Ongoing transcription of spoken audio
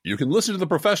You can listen to The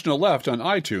Professional Left on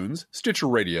iTunes, Stitcher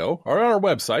Radio, or at our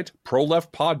website,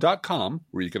 proleftpod.com,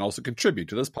 where you can also contribute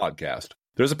to this podcast.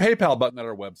 There's a PayPal button at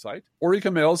our website, or you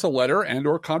can mail us a letter and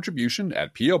or contribution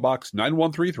at P.O. Box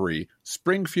 9133,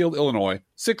 Springfield, Illinois,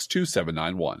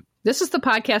 62791. This is the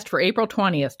podcast for April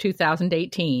 20th,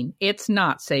 2018. It's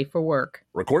not safe for work.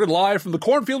 Recorded live from the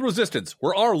Cornfield Resistance,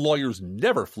 where our lawyers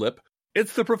never flip,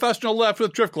 it's The Professional Left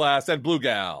with Driftglass and Blue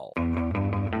Gal.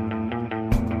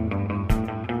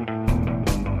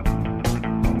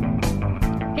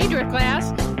 Hey,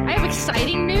 Driftglass, I have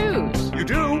exciting news. You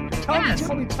do?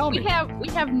 Tell me. We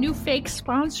have new fake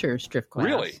sponsors, Driftglass.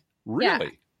 Really? Yeah.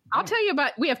 I'll tell you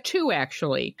about, we have two,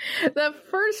 actually. The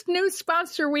first new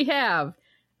sponsor we have,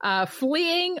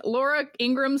 fleeing Laura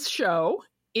Ingram's show,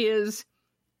 is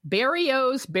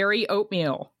Barry-O's Berry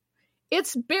Oatmeal.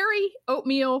 It's berry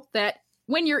oatmeal that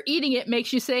when you're eating it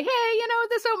makes you say, hey,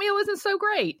 this oatmeal isn't so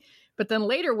great. But then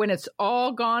later when it's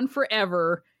all gone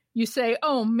forever, you say,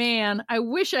 oh man, I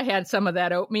wish I had some of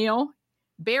that oatmeal.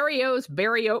 Barry-O's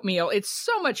Berry Oatmeal. It's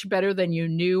so much better than you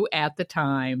knew at the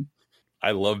time.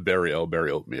 I love Berry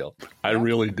Oatmeal. I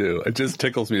really do. It just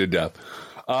tickles me to death.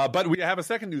 But we have a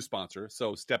second new sponsor,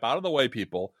 so step out of the way,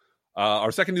 people.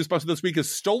 Our second new sponsor this week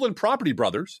is Stolen Property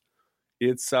Brothers.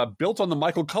 It's built on the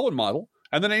Michael Cohen model,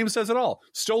 and the name says it all.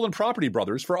 Stolen Property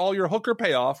Brothers for all your hooker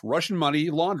payoff, Russian money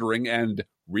laundering, and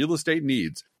real estate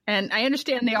needs. And I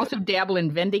understand they also dabble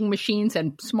in vending machines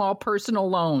and small personal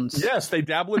loans. Yes, they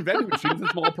dabble in vending machines and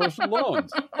small personal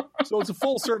loans. So it's a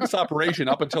full-service operation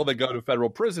up until they go to federal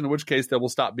prison, in which case there will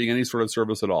stop being any sort of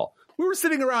service at all. We were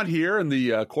sitting around here in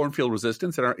the Cornfield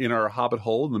Resistance in our hobbit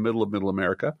hole in the middle of Middle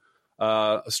America,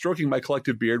 stroking my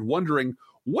collective beard, wondering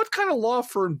what kind of law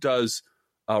firm does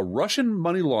Russian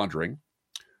money laundering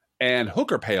and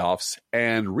hooker payoffs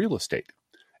and real estate.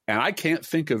 And I can't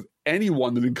think of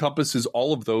anyone that encompasses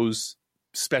all of those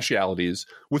specialities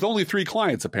with only 3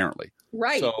 clients, apparently.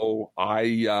 Right. So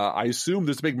I assume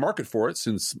there's a big market for it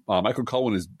since Michael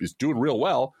Cohen is doing real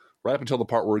well right up until the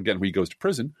part where, again, he goes to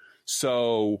prison.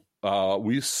 So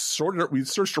we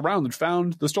searched around and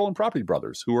found the Stolen Property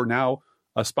Brothers, who are now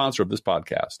a sponsor of this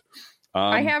podcast.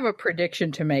 I have a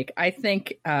prediction to make. I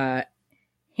think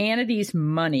Hannity's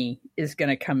money is going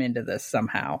to come into this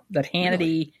somehow. That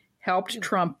Hannity helped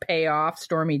Trump pay off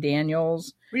Stormy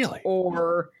Daniels. Really?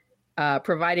 Or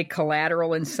provided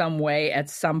collateral in some way at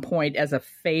some point as a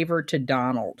favor to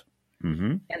Donald.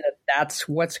 Mm-hmm. And that's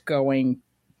what's going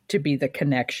to be the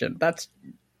connection. That's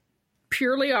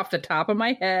purely off the top of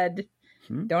my head.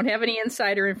 Mm-hmm. Don't have any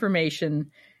insider information.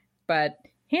 But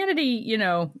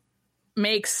Hannity,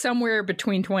 makes somewhere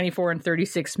between $24 and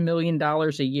 $36 million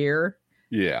a year.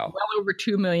 Yeah. Well over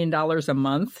 $2 million a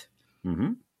month.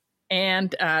 Mm-hmm.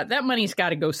 And that money's got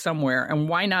to go somewhere. And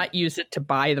why not use it to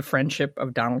buy the friendship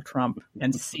of Donald Trump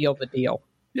and seal the deal?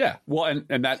 Yeah. Well,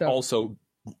 and that also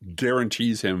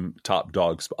guarantees him top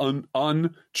dog,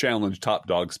 unchallenged top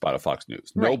dog spot at Fox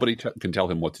News. Right. Nobody can tell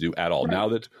him what to do at all. Right. Now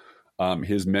that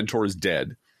his mentor is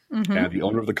dead, mm-hmm. and the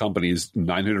owner of the company is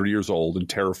 900 years old and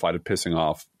terrified of pissing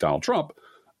off Donald Trump,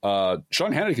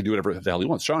 Sean Hannity can do whatever the hell he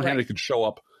wants. Sean Hannity can show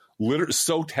up literally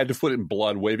soaked head to foot in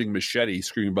blood, waving machete,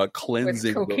 screaming about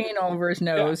cleansing. With cocaine all over his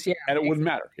nose, yeah. And it wouldn't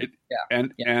matter.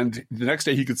 And the next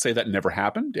day he could say that never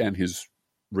happened, and his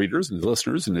readers and his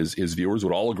listeners and his viewers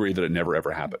would all agree that it never,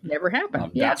 ever happened. Never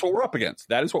happened, That's what we're up against.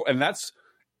 That's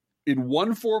in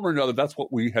one form or another, that's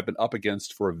what we have been up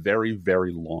against for a very,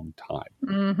 very long time.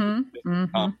 Mm-hmm.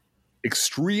 Mm-hmm.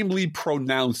 Extremely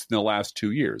pronounced in the last 2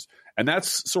 years. And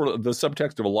that's sort of the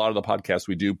subtext of a lot of the podcasts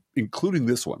we do, including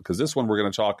this one, because this one we're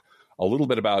going to talk a little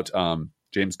bit about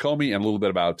James Comey and a little bit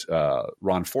about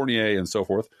Ron Fournier and so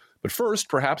forth. But first,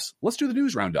 perhaps, let's do the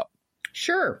news roundup.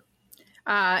 Sure.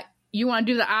 You want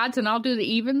to do the odds and I'll do the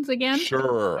evens again?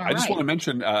 Sure. I just want to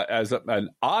mention as an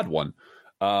odd one,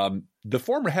 the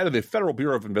former head of the Federal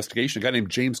Bureau of Investigation, a guy named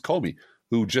James Comey,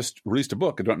 who just released a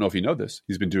book. I don't know if you know this.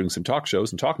 He's been doing some talk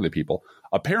shows and talking to people.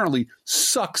 Apparently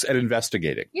sucks at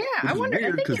investigating. Yeah, I wonder.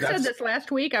 I think you said this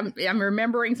last week. I'm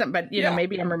remembering something, but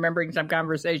maybe I'm remembering some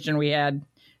conversation we had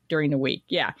during the week.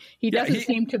 Yeah, he doesn't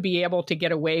seem to be able to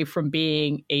get away from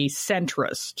being a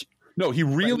centrist. No, he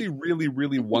really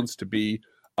wants to be.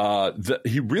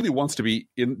 He really wants to be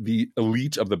in the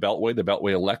elite of the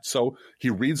Beltway elect. So he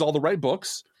reads all the right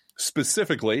books.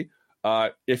 Specifically,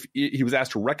 if he was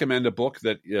asked to recommend a book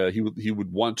that he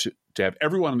would want to have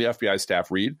everyone on the FBI staff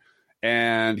read,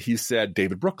 and he said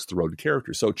David Brooks, The Road to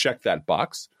Character. So check that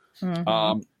box.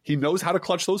 Mm-hmm. He knows how to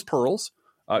clutch those pearls.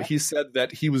 He said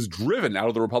that he was driven out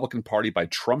of the Republican Party by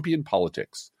Trumpian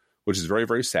politics, which is very,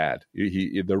 very sad.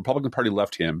 The Republican Party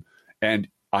left him, and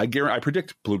I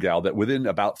predict, Blue Gal, that within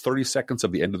about 30 seconds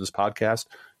of the end of this podcast,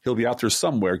 he'll be out there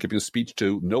somewhere giving a speech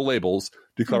to No Labels,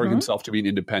 declaring himself to be an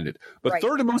independent. But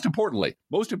third and most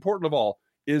important of all,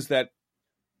 is that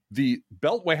the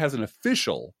Beltway has an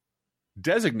official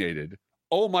designated,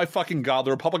 oh my fucking God,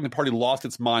 the Republican Party lost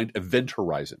its mind, Event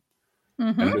Horizon.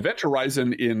 And Event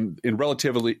Horizon in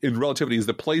relativity is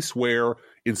the place where,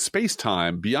 in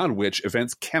space-time, beyond which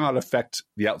events cannot affect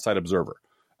the outside observer.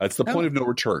 It's the point of no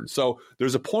return. So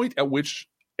there's a point at which,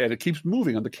 and it keeps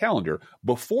moving on the calendar,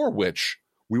 before which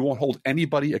we won't hold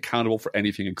anybody accountable for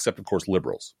anything except, of course,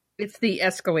 liberals. It's the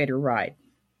escalator ride.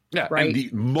 Yeah, right. And the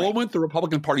moment the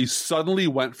Republican Party suddenly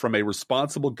went from a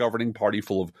responsible governing party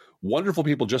full of wonderful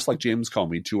people just like James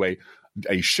Comey to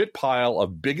a shit pile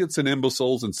of bigots and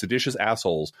imbeciles and seditious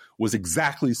assholes was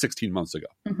exactly 16 months ago.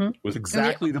 Was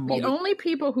exactly the moment. The only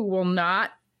people who will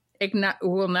not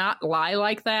lie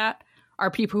like that are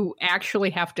people who actually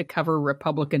have to cover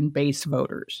Republican base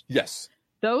voters. Yes.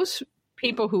 Those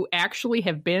people who actually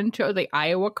have been to the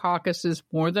Iowa caucuses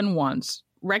more than once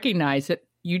recognize it.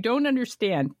 You don't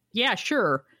understand. Yeah,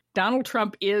 sure. Donald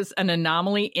Trump is an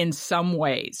anomaly in some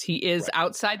ways. He is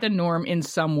outside the norm in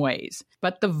some ways.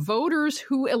 But the voters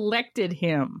who elected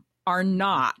him are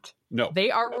not. No. They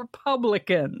are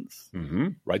Republicans.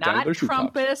 Right down to their shoe tops.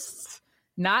 Not Trumpists,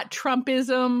 not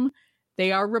Trumpism.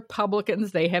 They are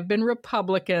Republicans. They have been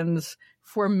Republicans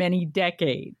for many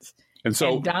decades. And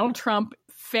Donald Trump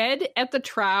fed at the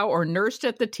trough or nursed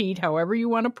at the teat, however you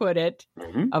want to put it,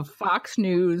 of Fox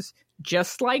News,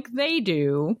 just like they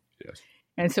do. Yes.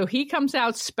 And so he comes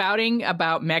out spouting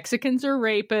about Mexicans are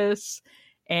rapists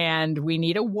and we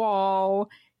need a wall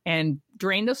and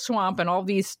drain the swamp and all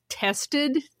these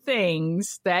tested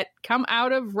things that come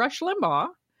out of Rush Limbaugh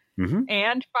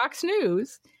and Fox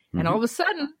News. And all of a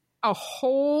sudden, a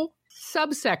whole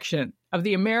subsection of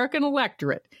the American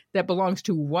electorate that belongs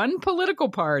to one political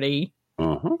party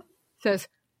says,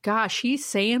 gosh, he's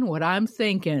saying what I'm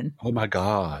thinking. Oh, my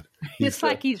God. It's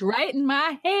like he's right in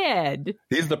my head.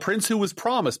 He's the prince who was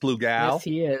promised, Blue Gal.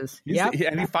 Yes, he is.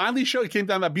 And he finally showed. He came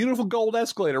down that beautiful gold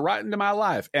escalator right into my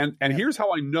life. And here's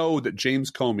how I know that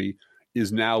James Comey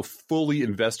is now fully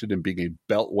invested in being a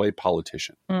Beltway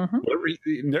politician.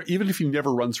 Even if he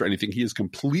never runs for anything, he is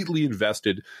completely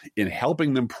invested in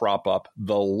helping them prop up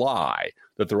the lie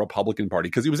that the Republican Party,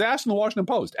 because he was asked in the Washington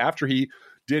Post after he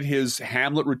did his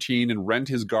Hamlet routine and rent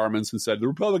his garments and said, the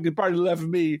Republican Party left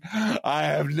me. I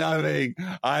have nothing.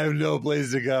 I have no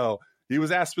place to go. He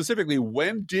was asked specifically,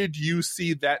 when did you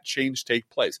see that change take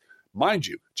place? Mind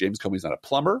you, James Comey's not a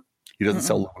plumber. He doesn't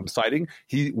sell aluminum siding.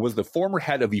 He was the former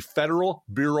head of the Federal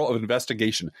Bureau of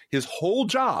Investigation. His whole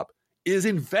job is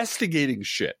investigating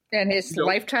shit. And his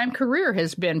lifetime career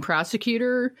has been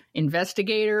prosecutor,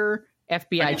 investigator,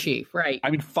 FBI chief. Right. I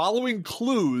mean, following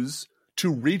clues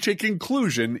to reach a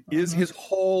conclusion is his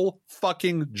whole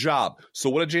fucking job. So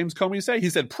what did James Comey say?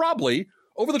 He said probably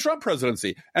over the Trump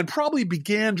presidency and probably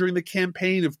began during the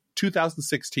campaign of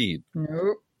 2016.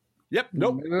 Yep.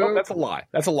 Nope. That's a lie.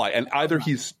 That's a lie. And either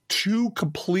he's too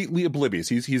completely oblivious.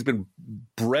 He's been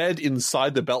bred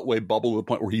inside the Beltway bubble to the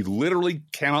point where he literally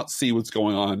cannot see what's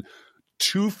going on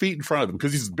 2 feet in front of him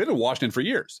because he's been in Washington for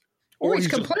years. Or he's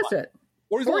complicit.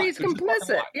 Or he's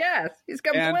complicit. Yes, he's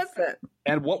complicit.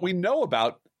 And what we know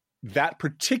about that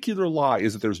particular lie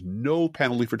is that there's no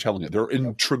penalty for telling it. There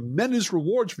are tremendous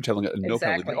rewards for telling it and no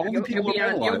penalty.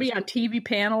 You'll be on TV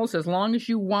panels as long as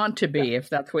you want to be if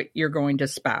that's what you're going to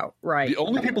spout. Right. The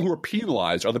only people who are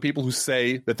penalized are the people who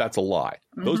say that that's a lie.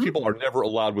 Those people are never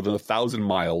allowed within 1,000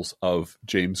 miles of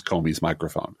James Comey's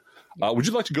microphone. Would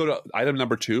you like to go to item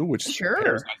number 2? Which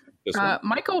sure.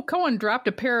 Michael Cohen dropped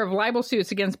a pair of libel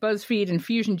suits against BuzzFeed and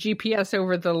Fusion GPS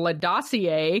over the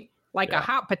dossier like a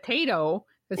hot potato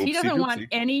because he doesn't want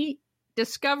any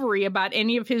discovery about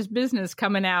any of his business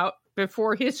coming out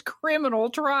before his criminal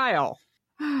trial.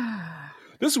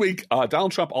 This week,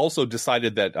 Donald Trump also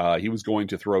decided that he was going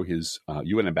to throw his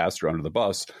UN ambassador under the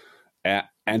bus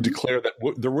and declare that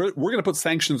we're going to put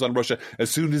sanctions on Russia as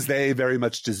soon as they very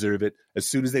much deserve it,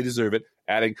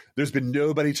 adding, there's been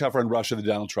nobody tougher on Russia than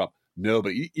Donald Trump.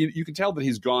 Nobody. You can tell that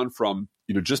he's gone from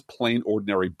just plain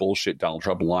ordinary bullshit Donald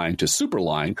Trump lying to super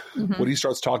lying when he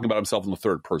starts talking about himself in the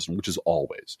third person, which is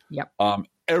always. Yep.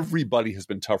 Everybody has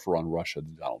been tougher on Russia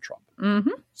than Donald Trump.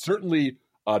 Certainly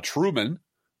Truman,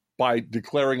 by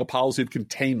declaring a policy of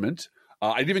containment.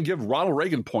 I'd even give Ronald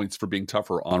Reagan points for being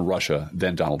tougher on Russia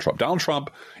than Donald Trump. Donald Trump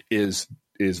is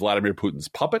Vladimir Putin's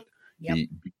puppet. Yep. He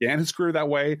began his career that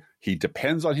way. He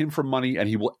depends on him for money, and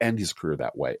he will end his career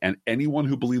that way. And anyone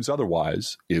who believes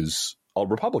otherwise is a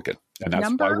Republican. And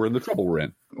that's why we're in the trouble we're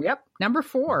in. Yep. Number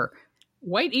 4,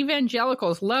 white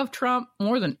evangelicals love Trump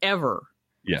more than ever.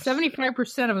 Yes.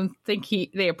 75% of them think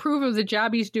they approve of the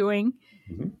job he's doing,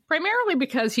 primarily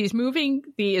because he's moving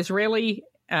the Israeli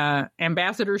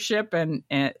ambassadorship and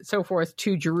so forth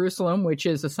to Jerusalem, which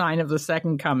is a sign of the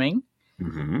second coming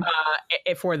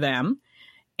for them.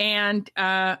 And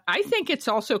I think it's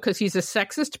also because he's a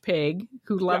sexist pig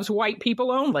who loves white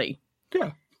people only.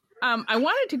 Yeah. I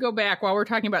wanted to go back while we're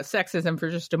talking about sexism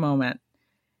for just a moment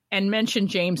and mention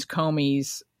James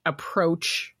Comey's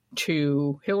approach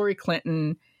to Hillary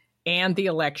Clinton and the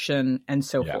election and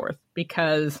so forth,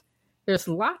 because there's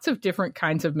lots of different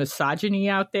kinds of misogyny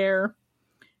out there,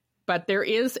 but there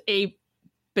is a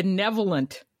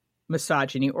benevolent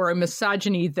misogyny, or a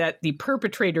misogyny that the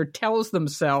perpetrator tells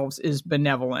themselves is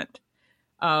benevolent,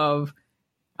 of,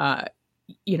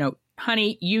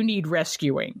 honey, you need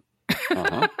rescuing.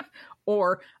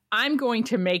 Or I'm going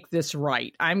to make this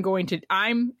right. I'm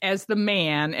as the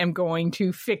man am going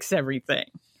to fix everything.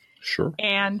 Sure.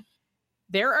 And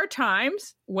there are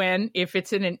times when, if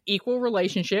it's in an equal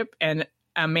relationship and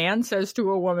a man says to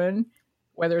a woman,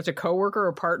 whether it's a coworker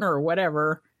or partner or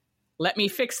whatever, let me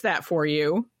fix that for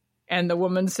you. And the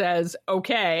woman says,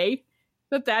 okay,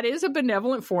 that is a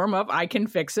benevolent form of I can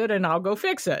fix it and I'll go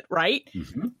fix it. Right.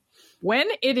 Mm-hmm. When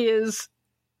it is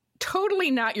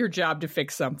totally not your job to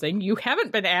fix something, you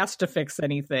haven't been asked to fix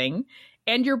anything,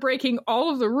 and you're breaking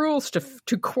all of the rules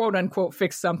to quote unquote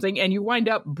fix something, and you wind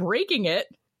up breaking it,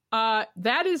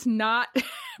 that is not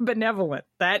benevolent.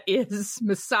 That is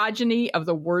misogyny of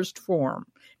the worst form,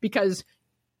 because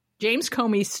James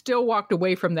Comey still walked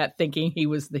away from that thinking he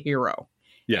was the hero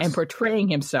and portraying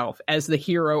himself as the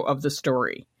hero of the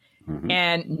story. Mm-hmm.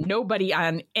 And nobody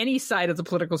on any side of the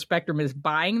political spectrum is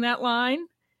buying that line.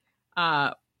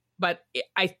 But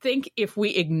I think if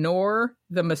we ignore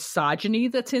the misogyny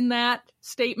that's in that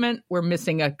statement, we're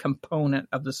missing a component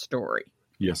of the story.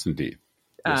 Yes, indeed.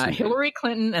 Hillary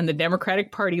Clinton and the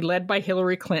Democratic Party, led by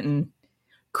Hillary Clinton,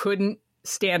 couldn't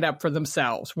stand up for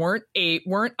themselves,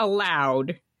 weren't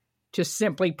allowed to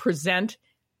simply present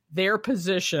their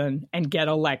position and get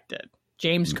elected.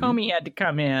 James Comey had to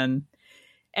come in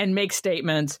and make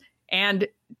statements and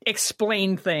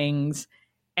explain things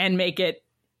and make it,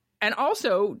 and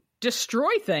also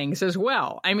destroy things as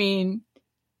well. I mean,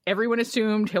 everyone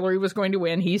assumed Hillary was going to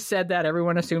win. He said that.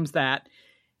 Everyone assumes that.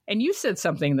 And you said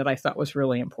something that I thought was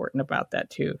really important about that,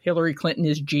 too. Hillary Clinton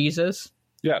is Jesus.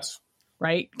 Yes.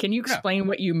 Right? Can you explain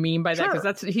what you mean by that?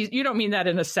 Because you don't mean that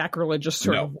in a sacrilegious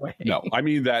sort of way. No, I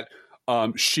mean that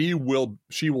she will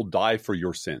die for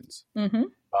your sins.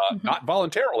 Not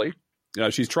voluntarily.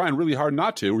 She's trying really hard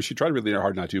not to, or she tried really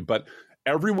hard not to, but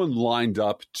everyone lined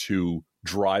up to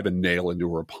drive a nail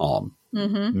into her palm,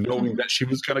 knowing that she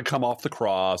was going to come off the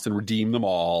cross and redeem them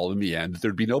all in the end.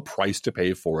 There'd be no price to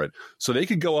pay for it. So they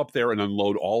could go up there and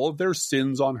unload all of their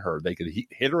sins on her. They could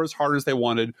hit her as hard as they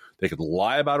wanted. They could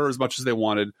lie about her as much as they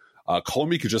wanted.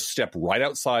 Comey could just step right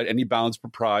outside any bounds of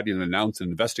propriety and announce an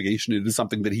investigation into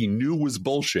something that he knew was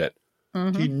bullshit.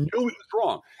 He knew it was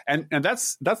wrong. And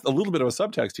that's a little bit of a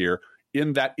subtext here.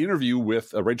 In that interview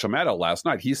with Rachel Maddow last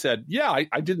night, he said, I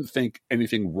didn't think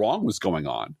anything wrong was going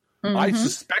on. I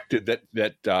suspected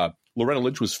that Loretta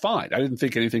Lynch was fine. I didn't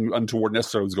think anything untoward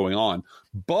necessarily was going on.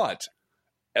 But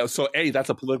so, that's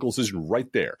a political decision right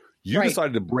there. You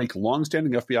decided to break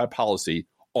longstanding FBI policy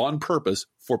on purpose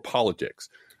for politics.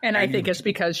 And I think it's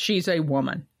because she's a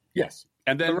woman. Yes.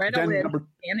 And then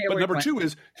number two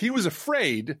is he was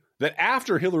afraid that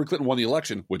after Hillary Clinton won the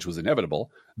election, which was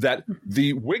inevitable, that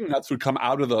the wingnuts would come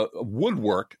out of the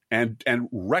woodwork and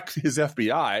wreck his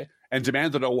FBI and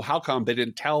demand to know how come they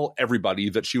didn't tell everybody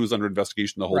that she was under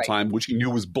investigation the whole time, which he knew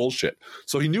was bullshit.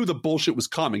 So he knew the bullshit was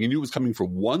coming. He knew it was coming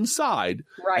from one side,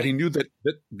 and he knew that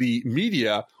the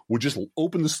media would just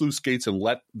open the sluice gates and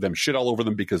let them shit all over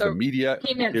them because the media.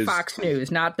 He meant Fox News,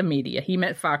 not the media. He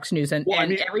meant Fox News, and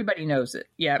everybody knows it.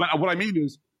 Yeah. But what I mean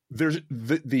is, there's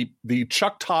the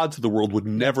Chuck Todds of the world would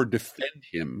never defend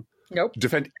him.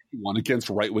 Defend anyone against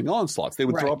right-wing onslaughts. They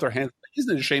would throw up their hands.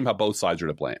 Isn't it a shame how both sides are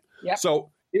to blame? Yep.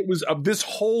 So it was this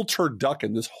whole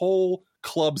turducken, this whole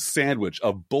club sandwich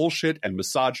of bullshit and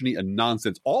misogyny and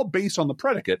nonsense, all based on the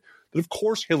predicate that, of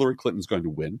course, Hillary Clinton's going to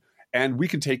win. And we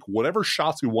can take whatever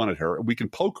shots we want at her. And we can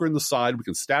poke her in the side. We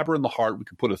can stab her in the heart. We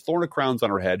can put a thorn of crowns on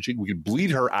her head. We can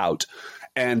bleed her out.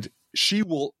 And she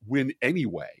will win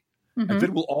anyway. And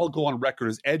then we'll all go on record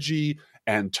as edgy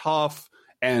and tough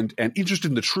and interested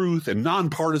in the truth and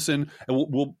nonpartisan. And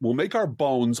we'll make our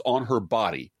bones on her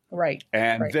body. Right.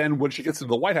 And then when she gets into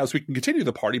the White House, we can continue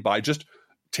the party by just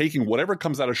taking whatever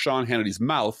comes out of Sean Hannity's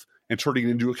mouth and turning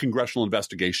it into a congressional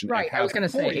investigation. Right. I was going to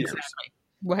say, exactly.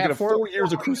 We'll have 4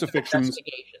 years of crucifixions.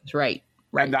 Right.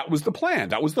 Right. And that was the plan.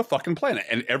 That was the fucking plan.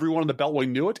 And everyone in the Beltway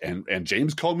knew it, and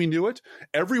James Comey knew it.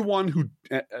 Everyone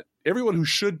who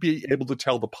should be able to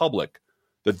tell the public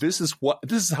that this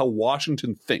is how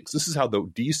Washington thinks, this is how the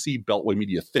DC Beltway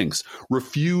media thinks,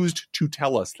 refused to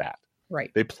tell us that.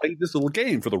 Right. They played this little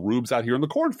game for the rubes out here in the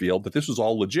cornfield that this was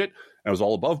all legit and it was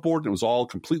all above board and it was all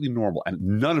completely normal. And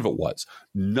none of it was.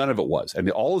 None of it was. And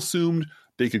they all assumed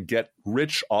they could get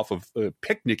rich off of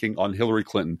picnicking on Hillary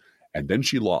Clinton. And then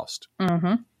she lost.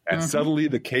 Mm-hmm. And suddenly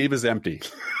the cave is empty.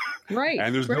 Right.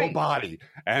 And there's no body.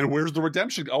 And where's the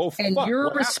redemption? Oh, and fuck.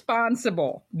 You're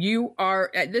responsible. You are.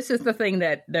 This is the thing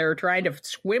that they're trying to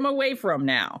swim away from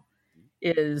now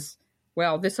is,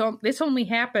 well, this only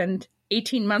happened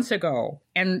 18 months ago.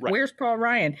 And where's Paul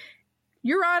Ryan?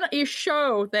 You're on a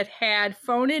show that had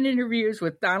phone-in interviews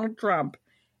with Donald Trump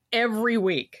every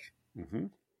week. Mm-hmm.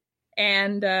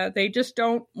 And they just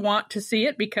don't want to see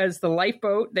it because the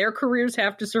lifeboat, their careers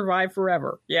have to survive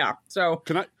forever. Yeah. So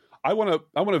I want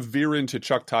to veer into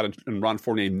Chuck Todd and Ron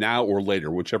Fournier now or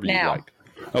later, whichever you like.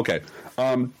 Okay.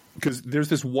 Because there's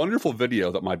this wonderful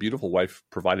video that my beautiful wife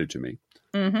provided to me.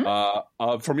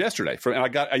 Mm-hmm. From yesterday.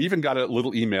 And I even got a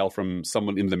little email from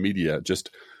someone in the media just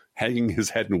hanging his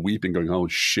head and weeping, going, "Oh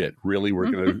shit, really?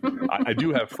 We're gonna." I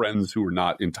do have friends who are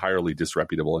not entirely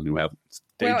disreputable and who have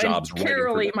day jobs. And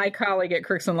Carolee, my colleague at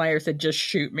Crooks and Liars, said, "Just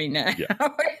shoot me now." Yeah.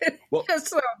 It's just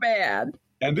so bad.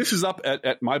 And this is up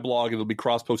at my blog. It'll be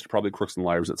cross-posted probably at Crooks and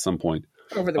Liars at some point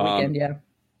over the weekend. Yeah.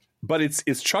 But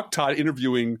it's Chuck Todd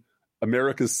interviewing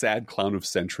America's sad clown of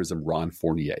centrism, Ron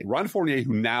Fournier. Ron Fournier,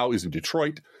 who now is in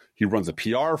Detroit. He runs a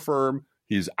PR firm.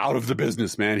 He's out of the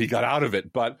business, man. He got out of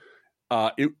it. But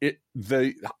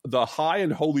the high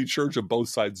and holy church of both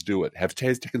sides do it have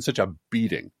taken such a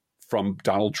beating from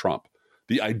Donald Trump.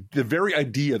 The very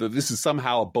idea that this is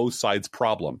somehow a both sides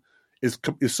problem is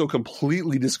so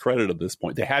completely discredited at this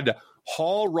point. They had to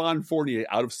haul Ron Fournier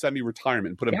out of semi-retirement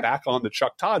and put him back on the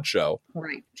Chuck Todd show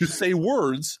to say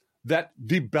words that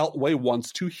the Beltway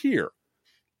wants to hear.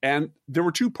 And there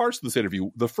were two parts to this interview.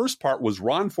 The first part was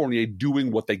Ron Fournier doing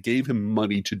what they gave him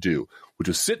money to do, which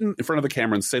was sit in front of the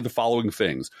camera and say the following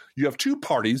things. You have two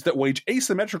parties that wage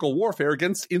asymmetrical warfare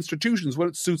against institutions when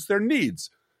it suits their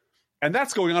needs. And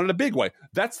that's going on in a big way.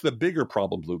 That's the bigger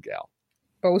problem, Blue Gal.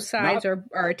 Both sides are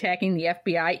attacking the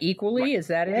FBI equally? Right. Is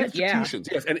that it? Institutions,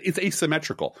 yes. And it's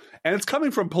asymmetrical. And it's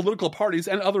coming from political parties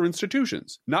and other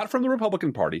institutions, not from the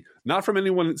Republican Party, not from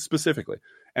anyone specifically.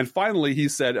 And finally, he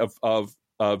said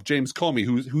of James Comey,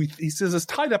 who he says is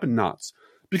tied up in knots,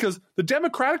 because the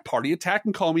Democratic Party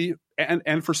attacking Comey,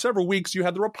 and for several weeks you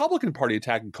had the Republican Party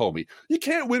attacking Comey. You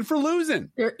can't win for losing.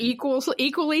 They're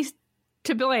equally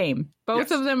to blame.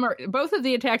 Both of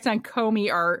the attacks on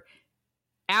Comey are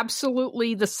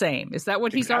absolutely the same. Is that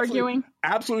what he's arguing?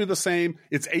 Absolutely the same.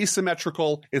 It's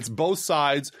asymmetrical. It's both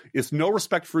sides. It's no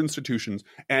respect for institutions.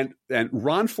 And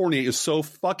Ron Fournier is so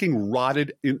fucking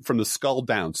rotted from the skull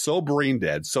down, so brain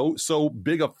dead, so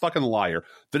big a fucking liar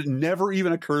that it never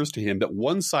even occurs to him that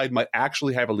one side might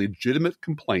actually have a legitimate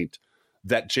complaint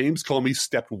that James Comey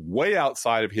stepped way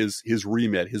outside of his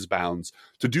remit, his bounds,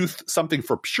 to do something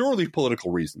for purely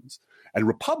political reasons. And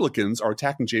Republicans are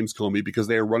attacking James Comey because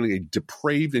they are running a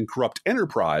depraved and corrupt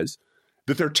enterprise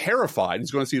that they're terrified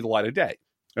is going to see the light of day.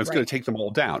 And it's going to take them all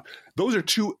down. Those are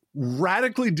two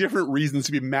radically different reasons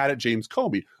to be mad at James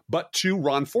Comey. But to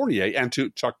Ron Fournier and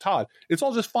to Chuck Todd, it's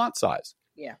all just font size.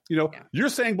 Yeah. You're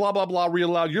saying blah, blah, blah, real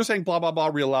loud. You're saying blah, blah, blah,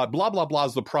 real loud. Blah, blah, blah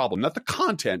is the problem. Not the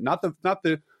content, not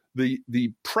the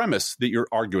premise that you're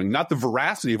arguing, not the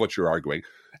veracity of what you're arguing.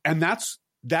 And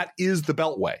that is the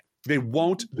Beltway. They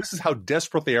won't. This is how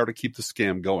desperate they are to keep the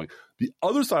scam going. The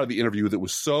other side of the interview that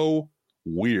was so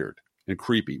weird and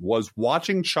creepy was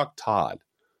watching Chuck Todd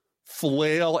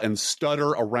flail and stutter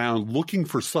around looking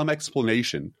for some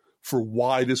explanation for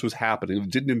why this was happening. It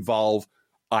didn't involve,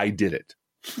 I did it.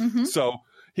 Mm-hmm. So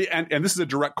and this is a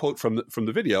direct quote from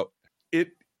the video.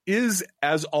 It is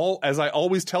as I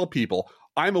always tell people,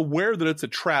 I'm aware that it's a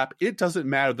trap. It doesn't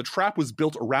matter. The trap was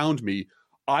built around me.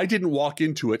 I didn't walk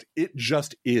into it. It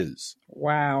just is.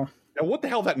 Wow. Now, what the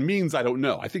hell that means, I don't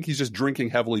know. I think he's just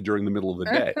drinking heavily during the middle of the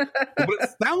day. But what it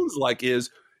sounds like is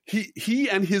he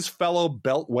and his fellow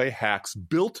Beltway hacks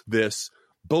built this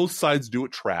both sides do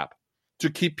it trap to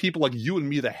keep people like you and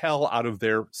me the hell out of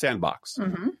their sandbox.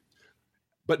 Mm-hmm.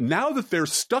 But now that they're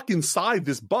stuck inside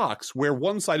this box where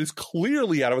one side is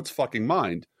clearly out of its fucking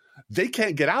mind, they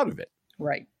can't get out of it.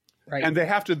 Right. And they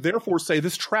have to therefore say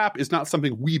this trap is not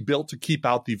something we built to keep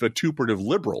out the vituperative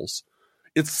liberals.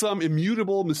 It's some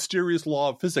immutable, mysterious law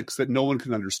of physics that no one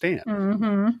can understand. Mm-hmm.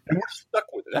 And we're stuck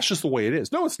with it. That's just the way it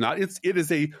is. No, it's not. It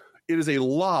is a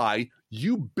lie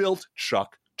you built,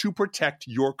 Chuck, to protect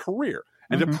your career.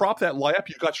 And to prop that lie up,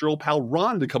 you've got your old pal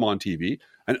Ron to come on TV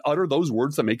and utter those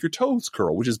words that make your toes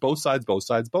curl, which is both sides, both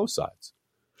sides, both sides.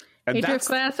 And hey, Drift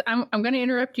Glass, I'm going to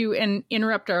interrupt you and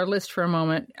interrupt our list for a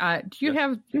moment. Do you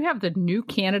have the new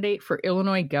candidate for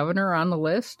Illinois governor on the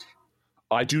list?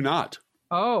 I do not.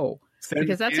 Oh,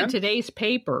 because that's in today's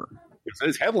paper. It's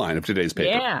his headline of today's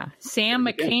paper. Yeah, Sam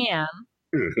McCann.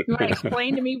 You want to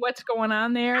explain to me what's going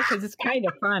on there? Because it's kind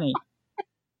of funny.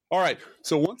 All right.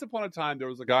 So once upon a time, there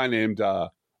was a guy named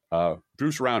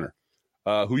Bruce Rauner,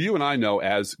 who you and I know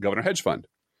as Governor Hedge Fund.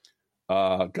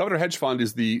 Governor Hedge Fund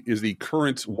is the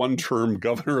current one-term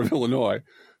governor of Illinois,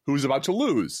 who is about to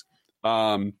lose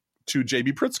to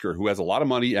J.B. Pritzker, who has a lot of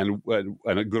money and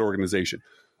a good organization.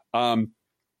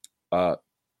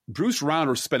 Bruce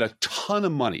Rauner spent a ton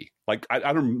of money. Like, I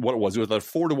don't know what it was. It was like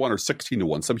 4-1 or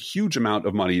 16-1, some huge amount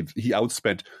of money. He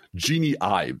outspent Jeannie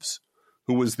Ives,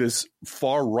 who was this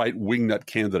far-right wingnut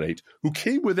candidate who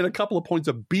came within a couple of points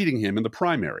of beating him in the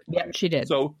primary. Yeah, she did.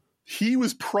 So he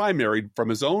was primaried from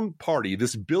his own party,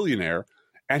 this billionaire,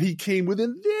 and he came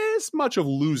within this much of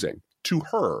losing to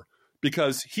her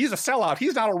because he's a sellout.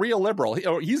 He's not a real liberal.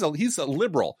 He's a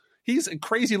liberal. He's a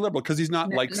crazy liberal because he's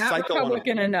not like not psycho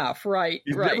Republican enough, right?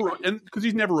 Because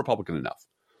he's never Republican enough.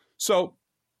 So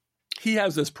he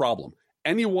has this problem.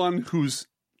 Anyone who's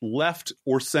left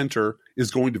or center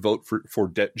is going to vote for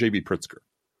J.B. Pritzker.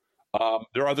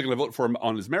 They're either going to vote for him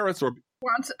on his merits or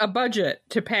wants a budget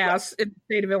to pass in the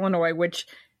state of Illinois, which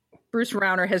Bruce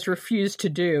Rauner has refused to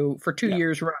do for 2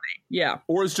 years running. Yeah.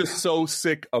 Or is just so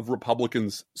sick of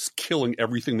Republicans killing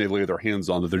everything they lay their hands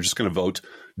on that they're just going to vote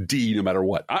D no matter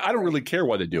what. I don't really care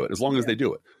why they do it, as long as they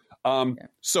do it.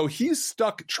 So he's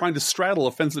stuck trying to straddle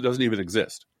a fence that doesn't even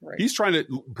exist. Right. He's trying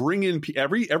to bring in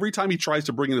every time he tries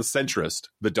to bring in a centrist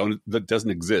that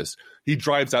doesn't exist, he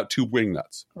drives out two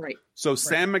wingnuts. Right. So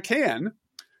Sam McCann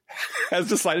has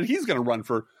decided he's going to run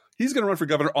for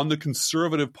governor on the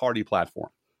Conservative Party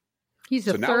platform. He's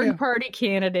a third-party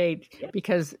candidate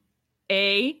because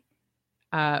Bruce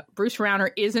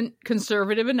Rauner isn't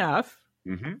conservative enough,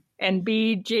 and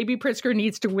B, J.B. Pritzker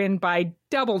needs to win by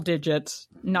double digits,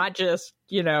 not just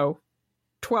 12%,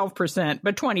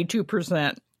 but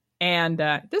 22%. And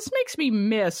this makes me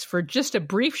miss, for just a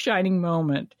brief shining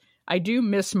moment, I do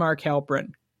miss Mark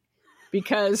Halperin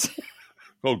because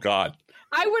oh God.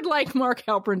 I would like Mark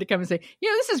Halperin to come and say,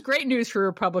 this is great news for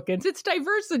Republicans. It's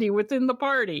diversity within the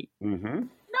party. No,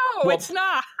 it's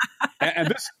not.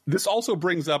 and this also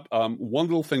brings up one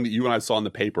little thing that you and I saw in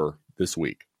the paper this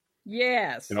week.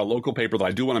 Yes. In a local paper that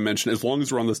I do want to mention, as long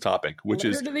as we're on this topic, which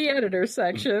is to the editor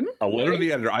section. A letter to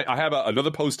the editor. I have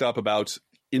another post up about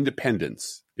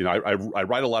independence. I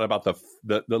write a lot about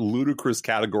the ludicrous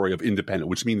category of independent,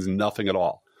 which means nothing at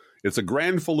all. It's a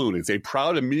grand falloon. It's a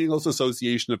proud and meaningless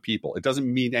association of people. It doesn't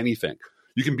mean anything.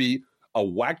 You can be a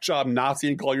whack job Nazi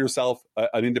and call yourself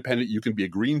an independent. You can be a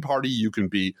Green Party. You can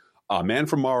be a man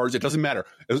from Mars. It doesn't matter.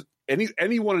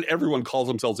 Anyone and everyone calls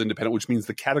themselves independent, which means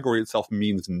the category itself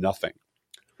means nothing.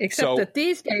 Except that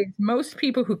these days, most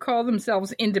people who call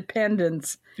themselves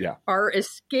independents are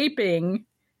escaping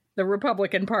the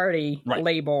Republican Party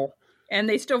label. And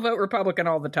they still vote Republican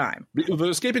all the time. They're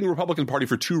escaping the Republican Party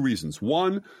for two reasons.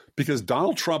 One, because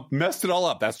Donald Trump messed it all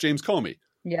up. That's James Comey.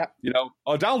 Yep.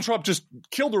 Donald Trump just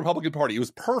killed the Republican Party. It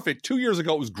was perfect. 2 years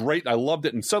ago, it was great. I loved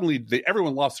it. And suddenly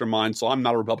everyone lost their mind. So I'm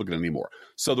not a Republican anymore.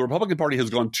 So the Republican Party has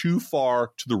gone too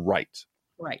far to the right.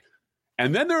 Right.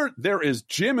 And then there is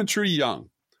Jim and Trudy Young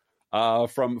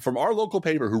from our local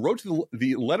paper who wrote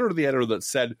the letter to the editor that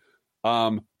said,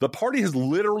 the party has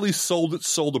literally sold its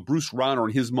soul to Bruce Rauner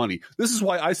and his money. This is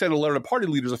why I sent a letter to party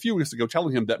leaders a few weeks ago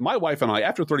telling him that my wife and I,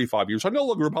 after 35 years, are no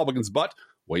longer Republicans, but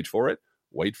wait for it.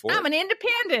 I'm an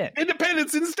independent.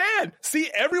 Independents instead. See,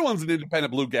 everyone's an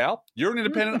independent, blue gal. You're an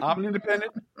independent. I'm an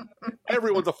independent.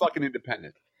 Everyone's a fucking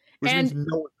independent, which means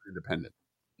no one's an independent.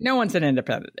 No one's an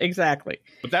independent. Exactly.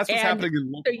 But that's what's happening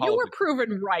in local politics. You were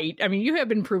proven right. I mean, you have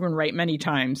been proven right many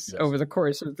times over the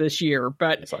course of this year,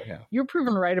 but you're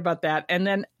proven right about that. And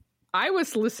then I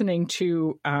was listening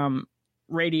to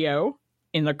radio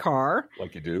in the car.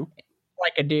 Like you do.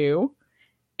 Like I do.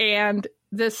 And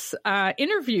this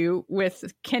interview with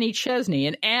Kenny Chesney,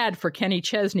 an ad for Kenny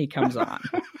Chesney comes on.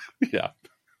 Yeah.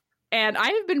 And I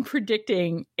have been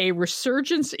predicting a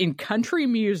resurgence in country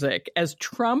music. As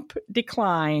Trump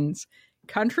declines,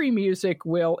 country music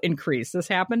will increase. This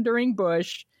happened during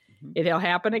Bush. It'll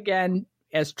happen again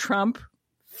as Trump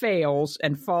fails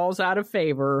and falls out of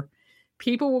favor.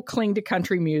 People will cling to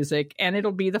country music, and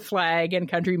it'll be the flag and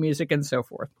country music and so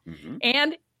forth.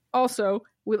 And also,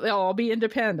 we'll all be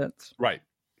independents. Right.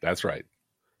 That's right.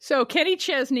 So Kenny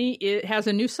Chesney has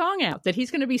a new song out that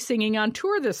he's going to be singing on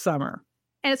tour this summer.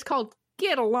 And it's called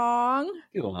Get Along.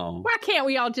 Get along. Why can't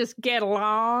we all just get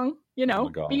along? You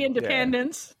know, be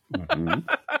independents. Yeah.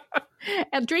 Mm-hmm.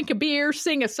 And drink a beer,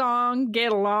 sing a song,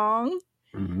 get along.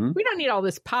 Mm-hmm. We don't need all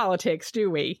this politics, do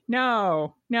we?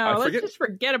 No. Let's just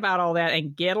forget about all that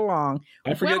and get along.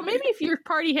 Well, maybe if your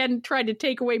party hadn't tried to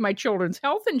take away my children's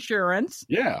health insurance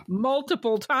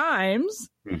multiple times,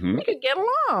 we could get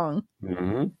along.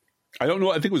 Mm-hmm. I don't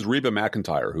know. I think it was Reba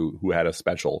McEntire who had a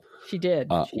special. She did.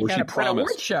 Where she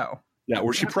promised. Show. Yeah,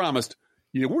 where she promised,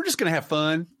 we're just going to have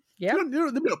fun. Yeah.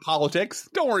 There's no politics.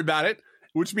 Don't worry about it.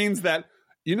 Which means that,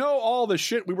 all the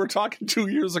shit we were talking 2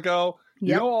 years ago.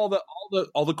 You know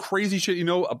all the crazy shit.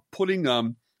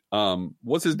 Putting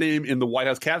what's his name in the White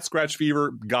House? Cat scratch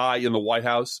fever guy in the White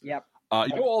House. Yep.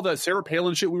 All that Sarah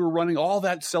Palin shit we were running, all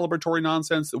that celebratory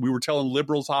nonsense that we were telling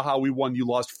liberals, haha, we won, you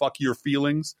lost, fuck your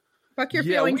feelings. Fuck your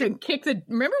feelings and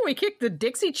remember we kicked the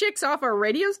Dixie Chicks off our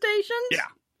radio stations? Yeah.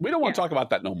 We don't want to talk about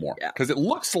that no more because it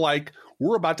looks like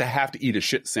we're about to have to eat a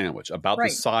shit sandwich about the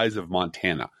size of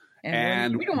Montana.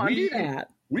 And we don't want to do that.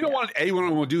 We don't want to, A, we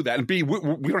don't want to do that. And B, we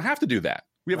don't have to do that.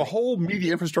 We have a whole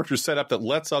media infrastructure set up that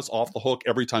lets us off the hook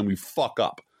every time we fuck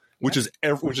up, which is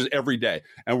every day.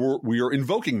 And we are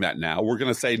invoking that now. We're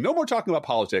going to say no more talking about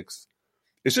politics.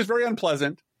 It's just very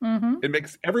unpleasant. Mm-hmm. It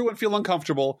makes everyone feel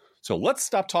uncomfortable. So let's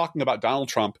stop talking about Donald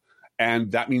Trump.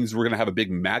 And that means we're going to have a big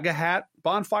MAGA hat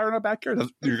bonfire in our backyard.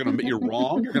 You're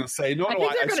wrong. You're going to say, no, I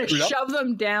think they're going to shove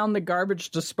them down the garbage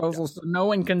disposal so no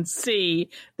one can see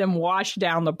them wash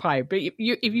down the pipe. But if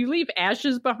you leave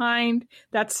ashes behind,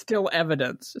 that's still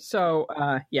evidence. So,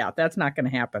 that's not going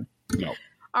to happen. No.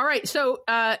 All right. So,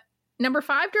 number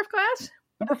 5, Drift Class?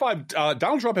 Number 5,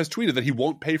 Donald Trump has tweeted that he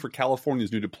won't pay for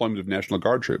California's new deployment of National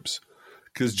Guard troops.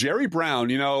 Because Jerry Brown,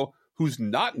 who's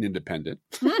not an independent,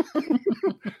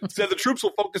 said the troops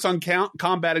will focus on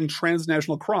combating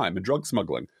transnational crime and drug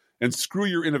smuggling. And screw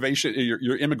your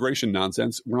your immigration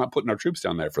nonsense. We're not putting our troops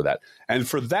down there for that. And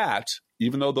for that,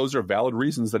 even though those are valid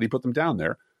reasons that he put them down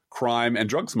there, crime and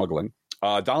drug smuggling,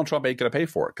 Donald Trump ain't going to pay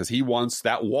for it because he wants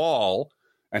that wall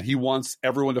and he wants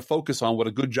everyone to focus on what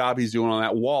a good job he's doing on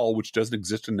that wall, which doesn't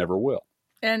exist and never will.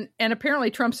 And apparently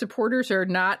Trump supporters are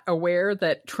not aware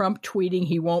that Trump tweeting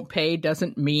he won't pay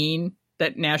doesn't mean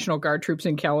that National Guard troops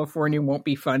in California won't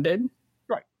be funded.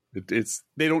 Right.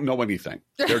 They don't know anything.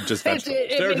 They're just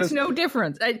it makes no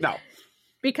difference. No.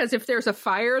 Because if there's a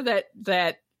fire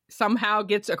that somehow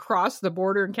gets across the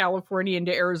border in California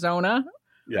into Arizona,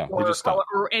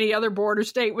 or any other border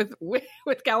state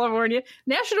with California,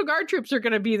 National Guard troops are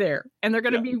going to be there, and they're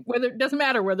going to be it doesn't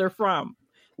matter where they're from.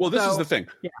 Well, this is the thing.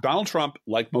 Yeah. Donald Trump,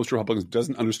 like most Republicans,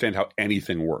 doesn't understand how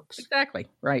anything works. Exactly.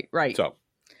 Right. So,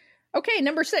 okay,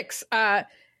 number 6.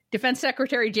 Defense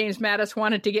Secretary James Mattis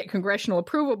wanted to get congressional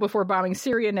approval before bombing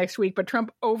Syria next week, but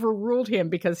Trump overruled him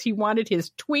because he wanted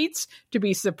his tweets to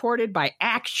be supported by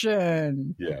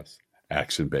action. Yes,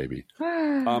 action, baby.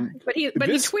 But he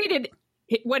tweeted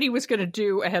what he was going to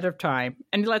do ahead of time,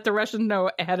 and he let the Russians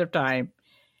know ahead of time.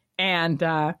 And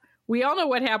we all know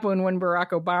what happened when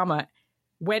Barack Obama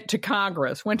went to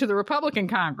the Republican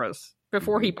Congress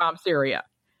before he bombed Syria.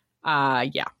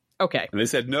 Okay. And they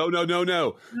said, no,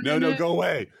 go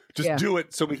away. Just do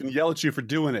it so we can yell at you for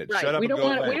doing it. Right. Shut up and go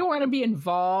away. We don't want to be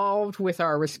involved with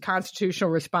our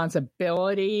constitutional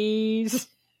responsibilities.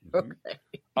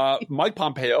 Okay. Mike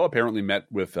Pompeo apparently met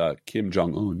with Kim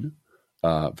Jong-un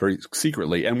very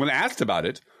secretly. And when asked about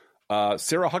it,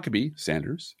 Sarah Huckabee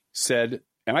Sanders said,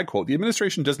 and I quote, "The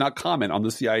administration does not comment on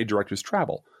the CIA director's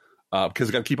travel. Because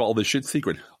they got to keep all this shit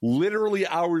secret." Literally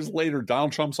hours later,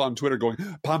 Donald Trump's on Twitter going,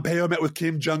 "Pompeo met with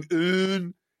Kim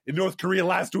Jong-un in North Korea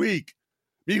last week.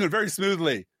 Meeting went very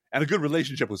smoothly, and a good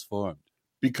relationship was formed."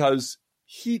 Because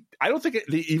I don't think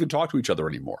they even talk to each other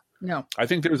anymore. No. I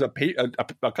think there's a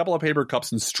couple of paper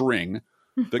cups and string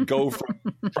that go from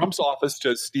Trump's office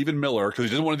to Stephen Miller because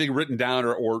he doesn't want anything written down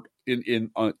or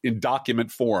in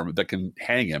document form that can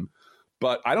hang him.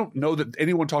 But I don't know that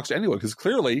anyone talks to anyone because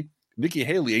clearly Nikki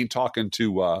Haley ain't talking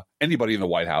to anybody in the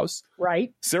White House.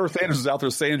 Right. Sarah Sanders is out there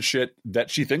saying shit that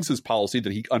she thinks is policy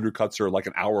that he undercuts her like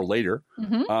an hour later,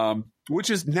 which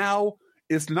is now,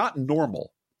 it's not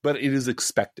normal, but it is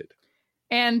expected.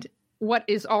 And what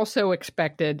is also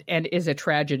expected and is a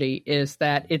tragedy is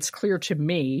that it's clear to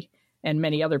me and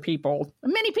many peoples,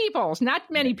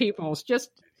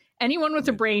 just anyone with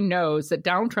a brain knows that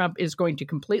Donald Trump is going to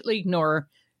completely ignore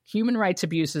human rights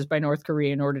abuses by North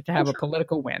Korea in order to have a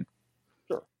political win.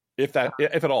 If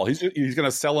at all, he's going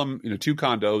to sell them, 2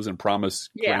 condos and promise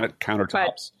granite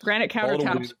countertops.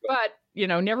 But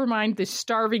never mind the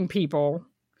starving people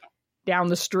down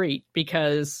the street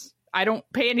because I don't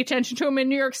pay any attention to them in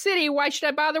New York City. Why should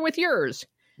I bother with yours?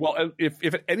 Well,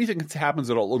 if anything happens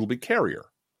at all, it'll be Carrier.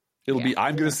 It'll be,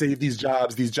 I'm going to save these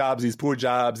jobs, these poor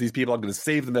jobs, these people. I'm going to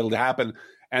save them. It'll happen.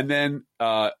 And then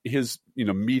his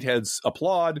meatheads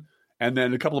applaud. And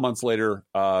then a couple of months later,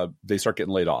 they start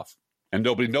getting laid off. And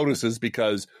nobody notices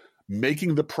because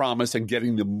making the promise and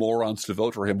getting the morons to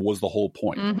vote for him was the whole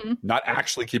point. Not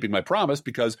actually keeping my promise,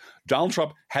 because Donald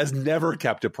Trump has never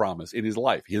kept a promise in his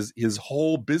life. His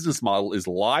whole business model is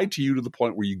lie to you to the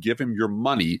point where you give him your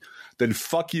money, then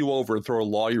fuck you over and throw a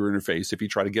lawyer in your face if you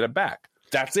try to get it back.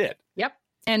 That's it. Yep.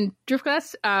 And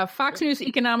Driftglass, Fox News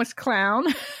economics clown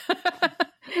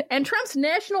and Trump's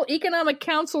National Economic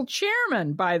Council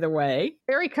chairman, by the way,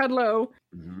 Barry Kudlow.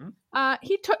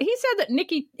 He said that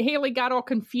Nikki Haley got all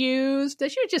confused.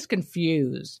 That she was just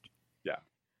confused.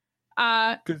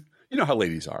 Yeah. Because you know how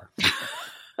ladies are.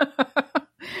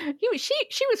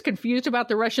 She was confused about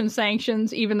the Russian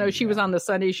sanctions, even though she was on the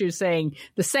Sun issue saying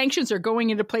the sanctions are going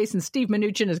into place and Steve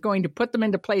Mnuchin is going to put them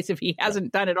into place if he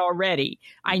hasn't done it already.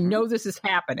 I know this is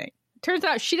happening. Turns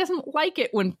out she doesn't like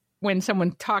it when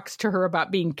someone talks to her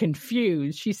about being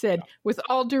confused. She said, with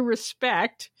all due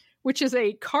respect, which is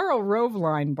a Karl Rove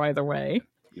line, by the way.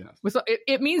 Yes.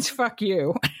 It means fuck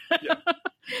you. Yeah.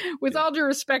 With all due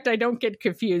respect, I don't get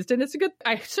confused. And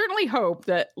I certainly hope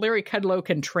that Larry Kudlow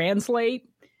can translate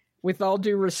with all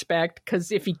due respect,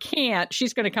 because if he can't,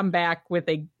 she's going to come back with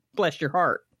a bless your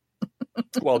heart.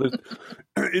 Well,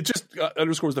 it just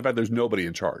underscores the fact there's nobody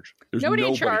in charge. There's nobody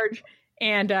in charge.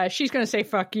 And she's going to say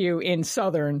fuck you in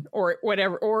Southern or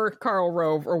whatever, or Karl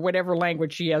Rove, or whatever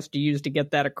language she has to use to get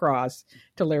that across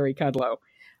to Larry Kudlow.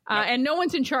 And no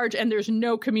one's in charge, and there's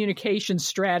no communication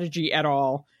strategy at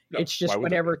all. No, it's just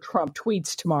whatever Trump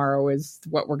tweets tomorrow is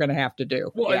what we're going to have to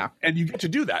do. Well, and you get to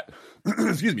do that.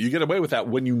 Excuse me. You get away with that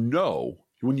when you know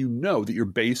that your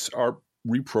base are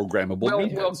reprogrammable.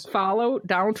 We'll follow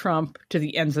Donald Trump to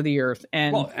the ends of the earth.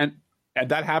 And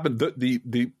that happened.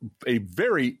 A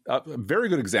very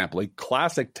good example, a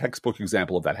classic textbook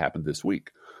example of that happened this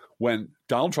week when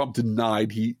Donald Trump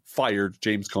denied he fired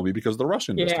James Comey because of the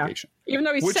Russian investigation. Even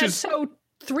though he said so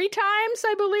 3 times,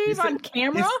 I believe, on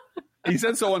camera. He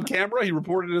said so on camera. He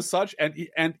reported it as such, and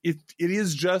it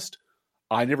is just,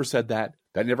 I never said that.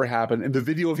 That never happened. And the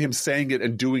video of him saying it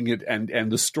and doing it,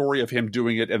 and the story of him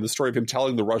doing it, and the story of him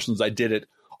telling the Russians I did it,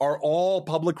 are all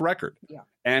public record. Yeah.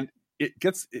 And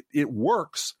it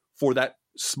works for that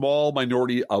small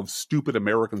minority of stupid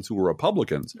Americans who are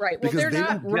Republicans. Right. Well, they're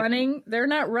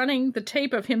not running the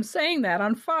tape of him saying that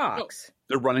on Fox. No,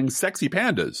 they're running Sexy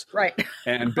Pandas. Right.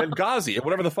 And Benghazi and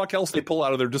whatever the fuck else they pull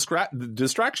out of their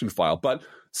distraction file. But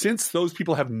since those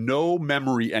people have no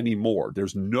memory anymore,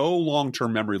 there's no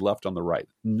long-term memory left on the right.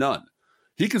 None.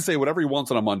 He can say whatever he wants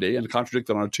on a Monday and contradict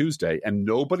it on a Tuesday, and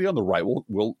nobody on the right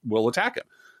will attack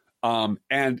him.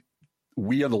 And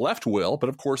we on the left will, but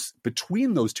of course,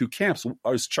 between those two camps,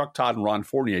 as Chuck Todd and Ron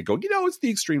Fournier go, it's the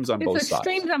extremes on both sides.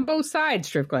 Extremes on both sides,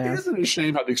 Driftglass. Isn't it a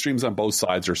shame how the extremes on both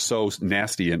sides are so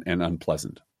nasty and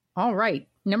unpleasant? All right.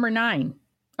 Number 9.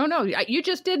 Oh, no, you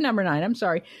just did number 9. I'm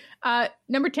sorry.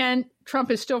 Number 10,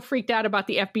 Trump is still freaked out about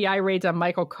the FBI raids on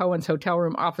Michael Cohen's hotel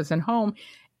room, office, and home.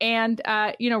 And,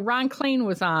 Ron Klain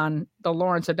was on the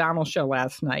Lawrence O'Donnell show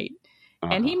last night.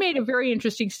 And he made a very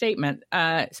interesting statement,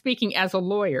 speaking as a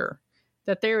lawyer,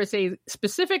 that there is a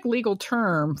specific legal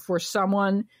term for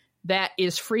someone that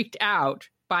is freaked out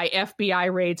by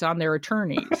FBI raids on their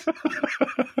attorneys.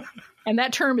 And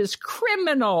that term is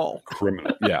criminal.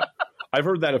 Criminal, yeah. I've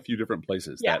heard that a few different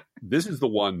places. Yeah. That this is the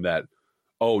one that,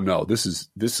 oh no, this is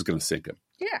going to sink him.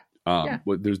 Yeah.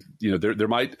 There's, there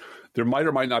might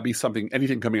or might not be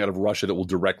anything coming out of Russia that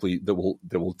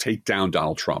will take down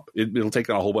Donald Trump. It'll take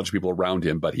down a whole bunch of people around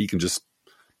him, but he can just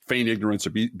feign ignorance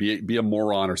or be a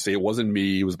moron or say it wasn't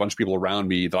me. It was a bunch of people around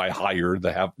me that I hired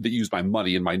that used my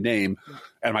money and my name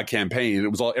and my campaign.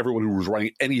 It was everyone who was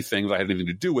running anything that I had anything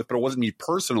to do with, but it wasn't me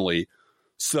personally.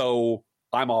 So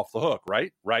I'm off the hook,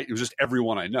 right? Right. It was just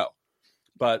everyone I know.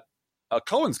 But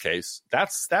Cohen's case,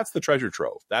 that's the treasure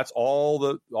trove. That's all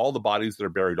the bodies that are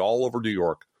buried all over New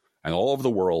York and all over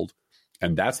the world.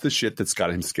 And that's the shit that's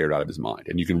got him scared out of his mind.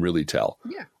 And you can really tell.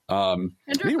 Yeah.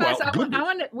 Meanwhile,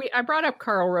 I brought up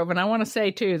Karl Rove, and I want to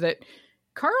say too that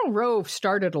Karl Rove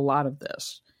started a lot of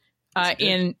this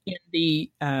in the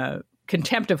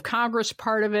contempt of Congress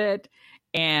part of it,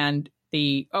 and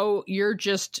you're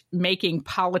just making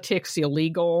politics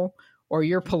illegal, or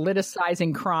you're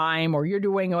politicizing crime, or you're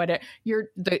doing whatever.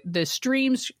 The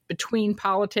streams between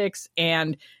politics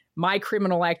and my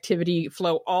criminal activity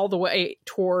flow all the way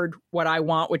toward what I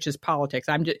want, which is politics.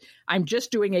 I'm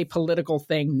just doing a political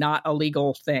thing, not a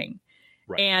legal thing.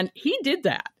 Right. And he did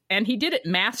that, and he did it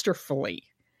masterfully.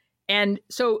 And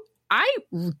so I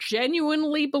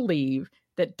genuinely believe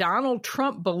that Donald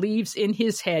Trump believes in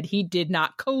his head he did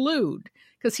not collude,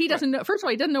 because he doesn't know. First of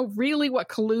all, he doesn't know really what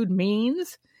collude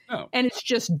means. No. And it's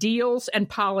just deals and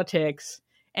politics,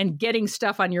 and getting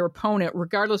stuff on your opponent,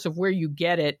 regardless of where you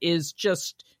get it, is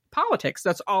just politics.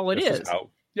 That's all it is.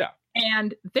 Yeah.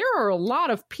 And there are a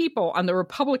lot of people on the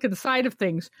Republican side of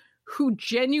things who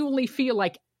genuinely feel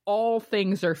like all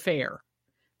things are fair,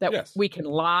 that we can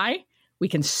lie, we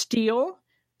can steal,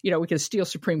 we can steal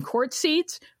Supreme Court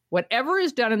seats. Whatever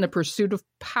is done in the pursuit of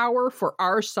power for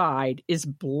our side is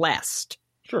blessed.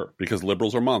 Sure, because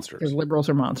liberals are monsters. Because liberals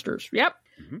are monsters. Yep.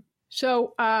 Mm-hmm.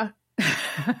 So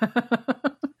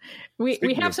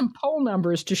we have some poll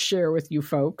numbers to share with you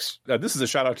folks. This is a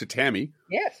shout out to Tammy.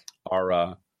 Yes.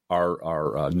 Our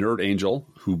nerd angel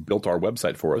who built our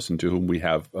website for us, and to whom we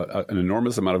have an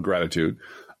enormous amount of gratitude.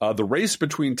 The race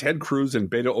between Ted Cruz and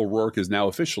Beto O'Rourke is now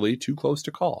officially too close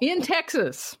to call. In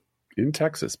Texas.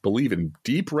 Believe in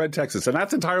deep red Texas. And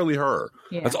that's entirely her.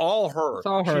 Yeah. That's all her. It's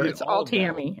all her. It's all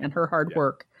Tammy and her hard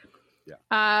work.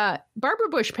 Yeah. Barbara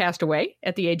Bush passed away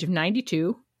at the age of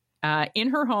 92 in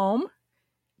her home,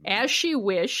 as she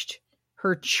wished.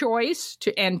 Her choice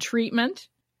to end treatment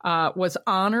was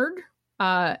honored.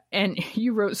 And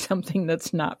you wrote something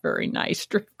that's not very nice,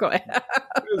 Go ahead.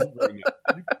 It is very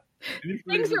nice.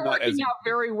 Things are working out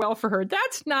very well for her.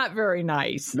 That's not very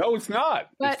nice. No, it's not.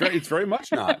 It's very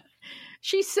much not.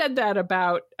 She said that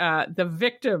about the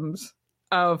victims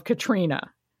of Katrina,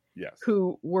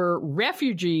 who were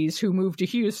refugees who moved to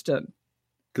Houston.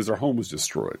 Because their home was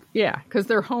destroyed. Yeah, because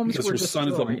their homes were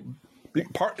destroyed.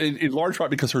 In large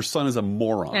part because her son is a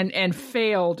moron. And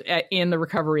failed in the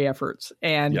recovery efforts.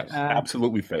 And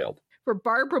absolutely failed. For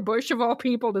Barbara Bush, of all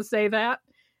people, to say that.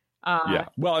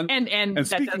 Well, and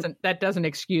that doesn't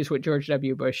excuse what George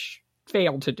W. Bush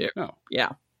failed to do. No. Yeah.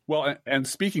 Well, and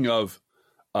speaking of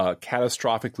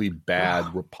catastrophically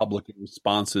bad Republican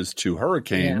responses to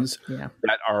hurricanes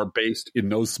that are based in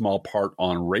no small part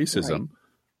on racism,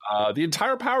 the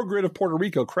entire power grid of Puerto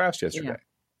Rico crashed yesterday. Yeah.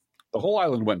 The whole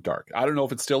island went dark. I don't know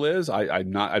if it still is. I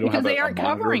don't have because they aren't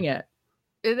covering it.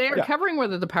 They aren't covering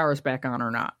whether the power's back on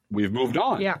or not. We've moved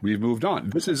on. Yeah, we've moved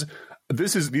on.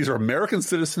 These are American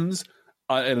citizens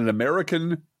in an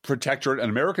American protectorate, an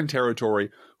American territory,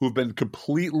 who've been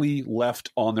completely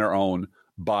left on their own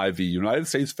by the United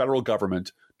States federal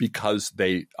government because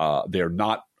they're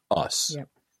not us. Yep.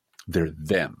 They're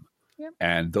them. Yep.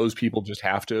 And those people just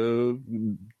have to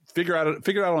figure out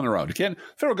on their own.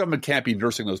 Federal government can't be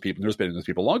nursing those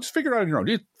people along. Just figure it out on your own.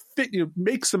 You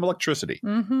make some electricity.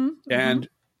 Mm-hmm, and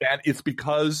it's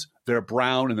because they're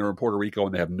brown and they're in Puerto Rico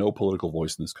and they have no political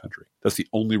voice in this country. That's the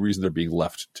only reason they're being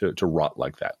left to rot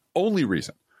like that. Only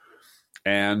reason.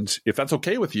 And if that's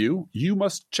okay with you, you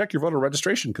must check your voter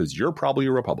registration because you're probably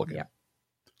a Republican.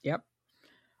 Yep.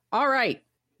 All right.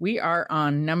 We are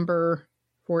on number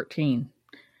 14.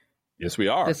 Yes, we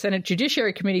are. The Senate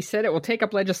Judiciary Committee said it will take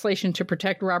up legislation to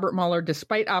protect Robert Mueller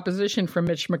despite opposition from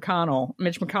Mitch McConnell.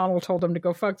 Mitch McConnell told them to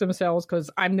go fuck themselves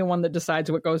because I'm the one that decides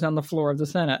what goes on the floor of the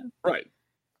Senate. Right.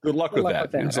 Good luck with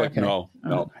that. It's like, no.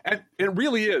 And it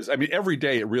really is. I mean, every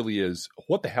day it really is.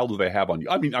 What the hell do they have on you?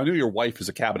 I mean, I know your wife is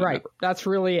a cabinet member. That's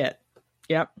really it.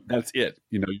 Yep. That's it.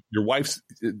 Your wife's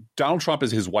Donald Trump is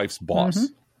his wife's boss.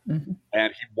 Mm-hmm. Mm-hmm.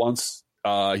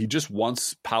 And he just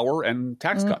wants power and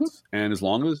tax cuts. And as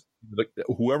long as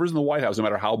whoever's in the White House, no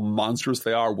matter how monstrous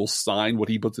they are, will sign what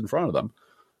he puts in front of them,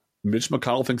 Mitch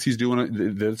McConnell thinks he's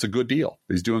doing that it's a good deal.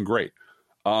 He's doing great.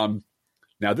 Now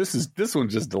this one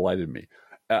just delighted me.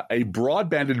 A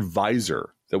broadband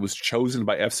advisor that was chosen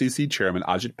by FCC Chairman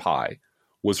Ajit Pai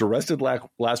was arrested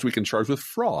last week and charged with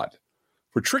fraud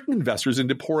for tricking investors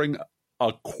into pouring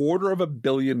 $250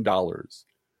 million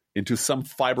into some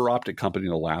fiber optic company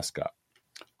in Alaska.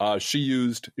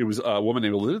 It was a woman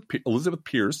named Elizabeth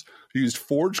Pierce who used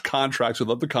forged contracts with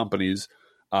other companies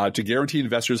to guarantee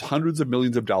investors hundreds of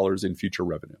millions of dollars in future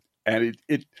revenue. And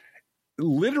it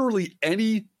literally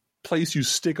any place you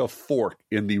stick a fork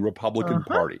in the Republican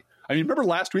Party. I mean, remember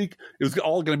last week it was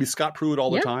all going to be Scott Pruitt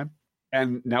all the time,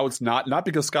 and now it's not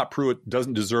because Scott Pruitt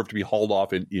doesn't deserve to be hauled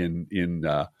off in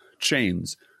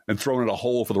chains and thrown in a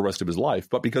hole for the rest of his life,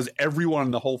 but because everyone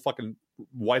in the whole fucking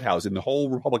White House, in the whole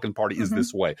Republican Party is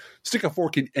this way. Stick a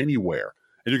fork in anywhere,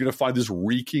 and you're going to find this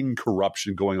reeking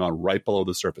corruption going on right below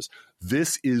the surface.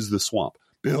 This is the swamp.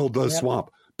 Build the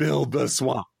swamp. Build the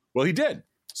swamp. Well, he did.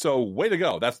 So way to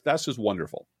go. That's just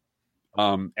wonderful.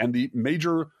 And the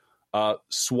major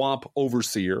swamp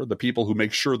overseer, the people who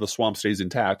make sure the swamp stays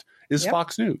intact, is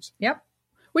Fox News. Yep.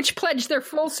 Which pledged their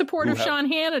full support of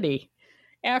Sean Hannity.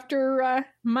 after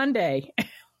Monday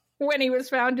when he was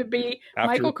found to be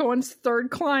Michael Cohen's third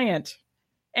client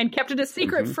and kept it a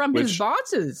secret from his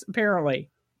bosses, apparently.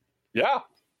 Yeah.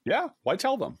 Yeah. Why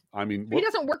tell them? I mean, he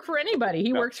doesn't work for anybody.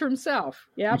 He works for himself.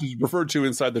 Yeah. Which is referred to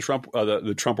inside the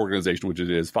Trump organization, which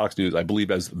it is Fox News, I believe,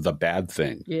 as the bad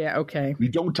thing. Yeah. Okay. We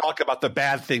don't talk about the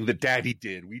bad thing that Daddy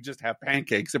did. We just have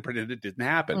pancakes and pretend it didn't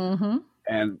happen.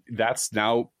 And that's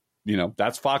now,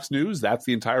 that's Fox News. That's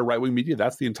the entire right-wing media.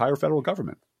 That's the entire federal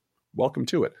government. Welcome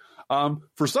to it.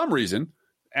 For some reason,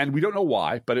 and we don't know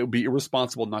why, but it would be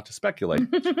irresponsible not to speculate,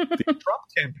 the Trump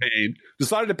campaign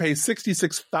decided to pay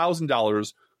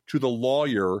 $66,000 to the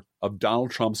lawyer of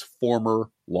Donald Trump's former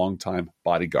longtime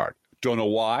bodyguard. Don't know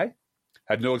why.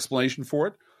 Had no explanation for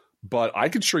it. But I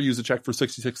could sure use a check for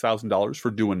 $66,000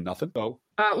 for doing nothing. So,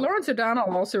 Lawrence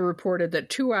O'Donnell also reported that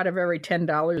 2 out of every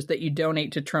 $10 that you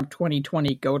donate to Trump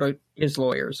 2020 go to his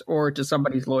lawyers or to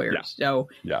somebody's lawyers. Yeah. So,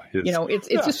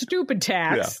 it's a stupid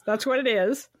tax. Yeah. That's what it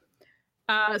is.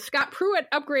 Scott Pruitt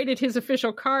upgraded his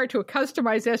official car to a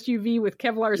customized SUV with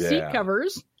Kevlar seat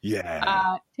covers.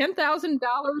 Yeah. $10,000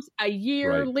 a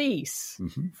year lease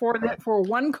for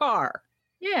one car.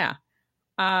 Yeah.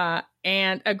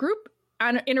 And a group,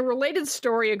 in a related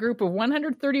story, a group of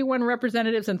 131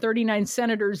 representatives and 39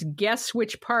 senators guess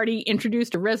which party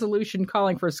introduced a resolution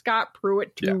calling for Scott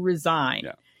Pruitt to resign.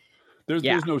 Yeah.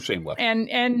 There's no shame left.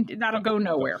 And that'll go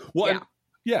nowhere. Well,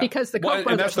 yeah. Because the Koch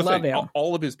brothers love him.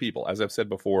 All of his people, as I've said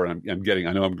before, and I'm getting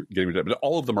it, but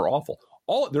all of them are awful.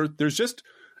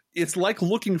 It's like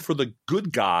looking for the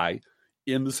good guy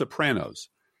in The Sopranos.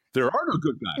 There are no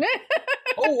good guys.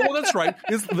 oh, that's right.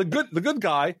 It's the good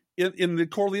guy in the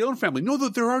Corleone family. No,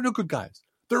 there are no good guys.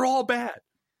 They're all bad.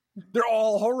 They're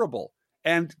all horrible.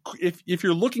 And if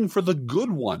you're looking for the good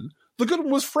one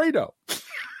was Fredo.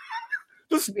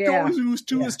 This guy who's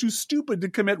too stupid to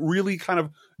commit really kind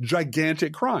of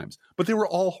gigantic crimes. But they were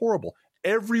all horrible.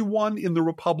 Everyone in the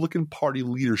Republican Party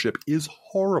leadership is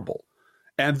horrible.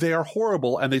 And they are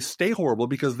horrible, and they stay horrible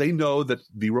because they know that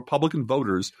the Republican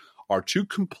voters are too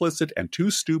complicit and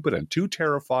too stupid and too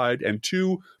terrified and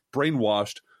too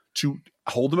brainwashed to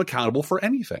hold them accountable for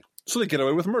anything. So they get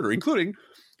away with murder, including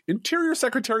Interior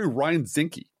Secretary Ryan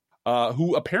Zinke,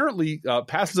 who apparently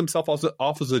passes himself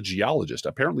off as a geologist.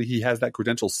 Apparently he has that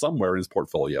credential somewhere in his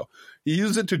portfolio. He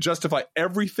uses it to justify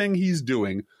everything he's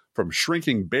doing, from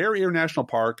shrinking Bear Ear National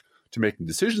Park to making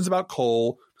decisions about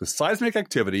coal, to seismic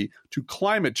activity, to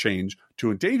climate change,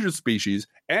 to endangered species,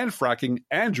 and fracking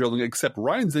and drilling, except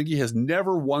Ryan Zinke has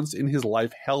never once in his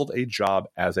life held a job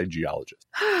as a geologist.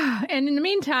 And in the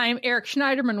meantime, Eric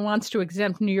Schneiderman wants to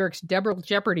exempt New York's double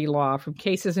jeopardy law from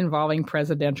cases involving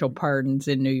presidential pardons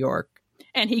in New York.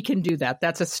 And he can do that.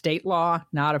 That's a state law,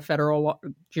 not a federal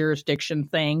jurisdiction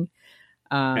thing.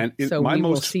 And so my we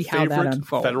will most see how that favorite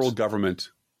unfolds. federal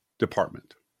government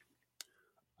department,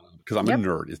 because I'm a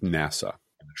nerd, is NASA.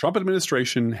 The Trump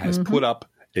administration has put up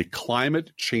a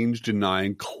climate change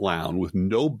denying clown with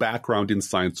no background in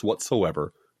science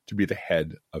whatsoever to be the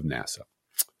head of NASA.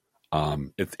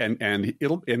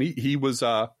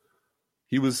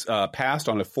 He was passed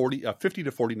on a 50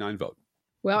 to 49 vote.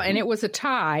 Well, and it was a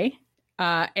tie,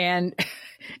 and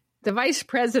the vice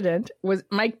president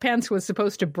Mike Pence was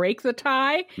supposed to break the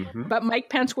tie, but Mike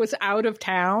Pence was out of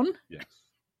town. Yes.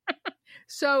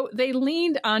 So they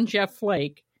leaned on Jeff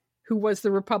Flake, who was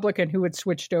the Republican who had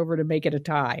switched over to make it a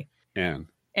tie, and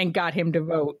got him to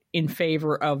vote in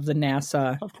favor of the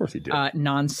NASA. Of course he did.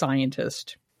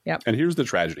 Non-scientist. Yep. And here's the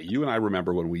tragedy. You and I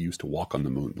remember when we used to walk on the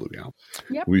moon, Blue Gal.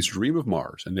 Yep. We used to dream of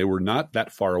Mars, and they were not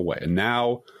that far away. And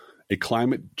now a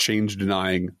climate change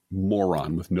denying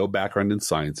moron with no background in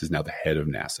science is now the head of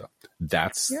NASA.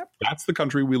 That's the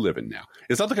country we live in now.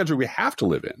 It's not the country we have to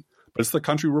live in, but it's the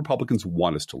country Republicans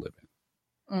want us to live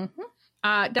in.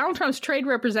 Donald Trump's trade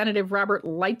representative, Robert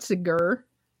Lighthizer,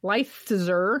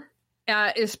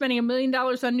 is spending $1 million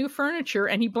on new furniture,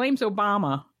 and he blames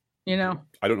Obama.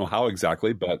 I don't know how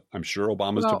exactly, but I'm sure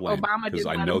Obama's to blame. Obama did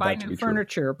let him buy new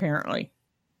furniture, apparently.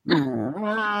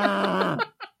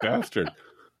 Bastard.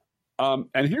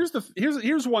 And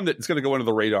here's one that's going to go under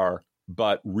the radar,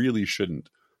 but really shouldn't,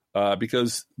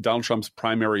 because Donald Trump's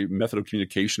primary method of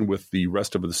communication with the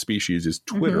rest of the species is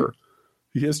Twitter.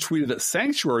 He has tweeted that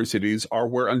sanctuary cities are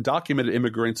where undocumented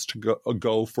immigrants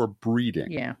go for breeding.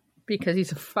 Yeah, because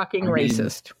he's a fucking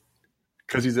racist.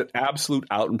 Because he's an absolute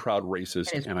out and proud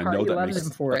racist, and I know that loves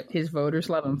him for it. His voters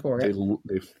love him for it.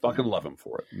 They fucking love him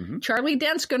for it. Charlie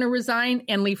Dent's going to resign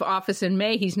and leave office in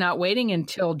May. He's not waiting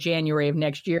until January of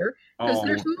next year because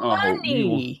there's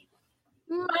money.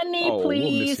 Money,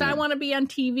 please. I want to be on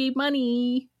TV.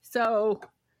 Money. So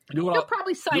He'll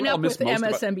probably sign up with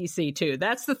MSNBC too.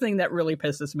 That's the thing that really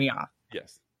pisses me off.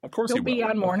 Yes, of course he'll be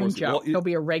on Morning Joe. Well, he'll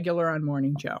be a regular on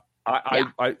Morning Joe.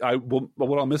 I will.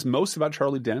 What I'll miss most about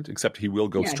Charlie Dent, except he will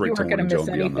go straight to Morning Joe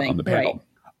and be on the panel. Right.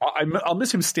 I'll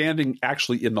miss him standing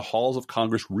actually in the halls of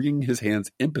Congress, wringing his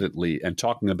hands impotently and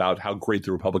talking about how great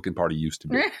the Republican Party used to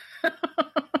be.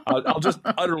 I'll just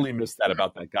utterly miss that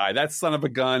about that guy. That son of a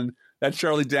gun. That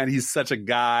Charlie Dent. He's such a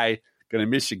guy. Gonna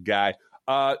miss you, guy.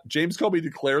 James Comey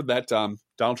declared that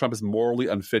Donald Trump is morally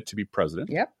unfit to be president.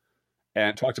 Yep.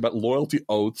 And talked about loyalty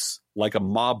oaths like a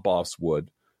mob boss would,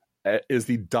 is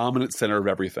the dominant center of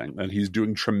everything. And he's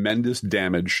doing tremendous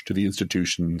damage to the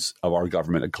institutions of our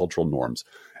government and cultural norms.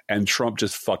 And Trump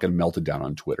just fucking melted down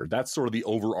on Twitter. That's sort of the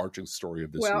overarching story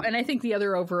of this week. And I think the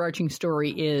other overarching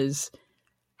story is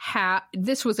how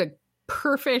this was a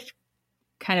perfect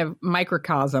kind of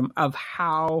microcosm of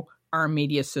how our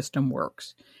media system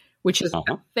works, which is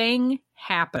a thing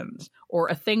happens or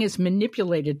a thing is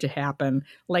manipulated to happen,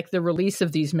 like the release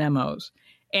of these memos.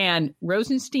 And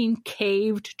Rosenstein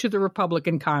caved to the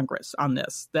Republican Congress on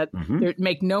this.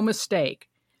 Make no mistake.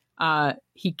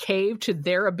 He caved to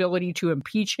their ability to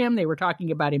impeach him. They were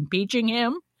talking about impeaching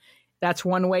him. That's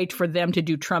one way for them to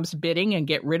do Trump's bidding and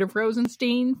get rid of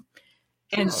Rosenstein.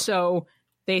 Sure. And so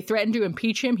they threatened to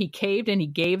impeach him. He caved and he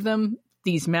gave them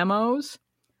these memos,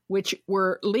 which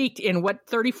were leaked in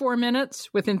 34 minutes?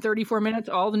 Within 34 minutes,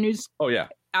 all the news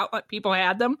outlet people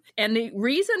had them. And the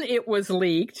reason it was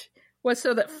leaked was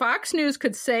so that Fox News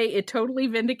could say it totally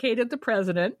vindicated the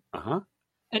president.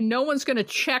 And no one's going to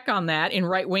check on that in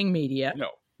right-wing media.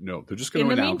 No, they're just going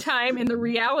to announce. In the meantime, in the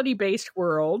reality-based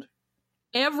world,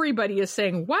 everybody is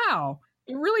saying, wow,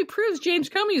 it really proves James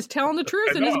Comey is telling the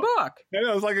truth in his book. I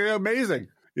know, it's like amazing.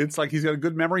 It's like he's got a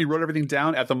good memory. He wrote everything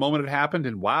down at the moment it happened.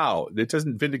 And wow, it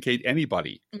doesn't vindicate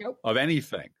anybody of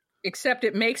anything. Except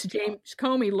it makes James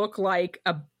Comey look like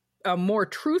a more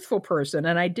truthful person.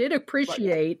 And I did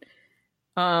appreciate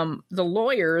the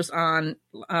lawyers on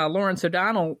Lawrence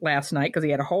O'Donnell last night, because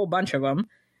he had a whole bunch of them,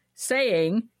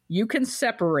 saying you can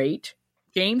separate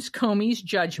James Comey's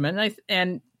judgment.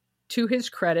 And to his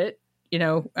credit,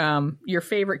 your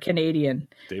favorite Canadian,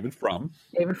 David Frum,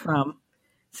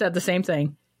 said the same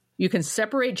thing. You can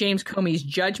separate James Comey's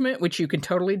judgment, which you can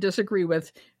totally disagree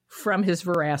with, from his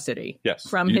veracity. Yes.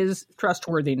 From his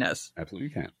trustworthiness. Absolutely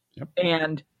can. Yep.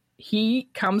 And he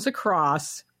comes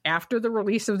across, after the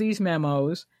release of these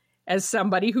memos, as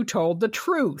somebody who told the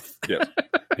truth. Yes.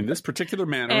 In this particular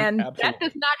manner. And absolutely. That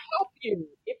does not help you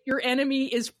if your enemy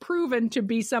is proven to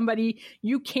be somebody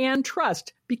you can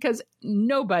trust, because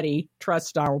nobody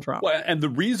trusts Donald Trump. Well, and the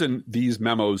reason these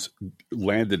memos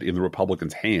landed in the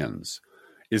Republicans' hands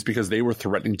is because they were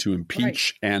threatening to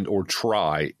impeach and or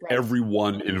try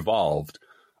everyone involved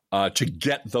to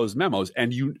get those memos.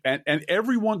 And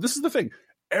everyone, this is the thing,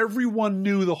 everyone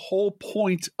knew the whole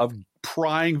point of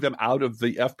prying them out of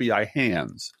the FBI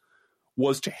hands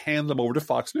was to hand them over to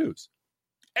Fox News.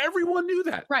 Everyone knew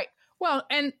that. Right. Well,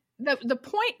 and the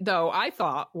point, though, I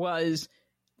thought was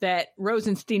that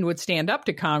Rosenstein would stand up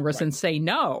to Congress and say,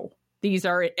 no, these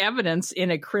are evidence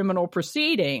in a criminal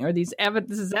proceeding, or this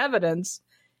is evidence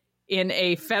in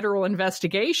a federal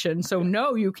investigation. So,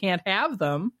 no, you can't have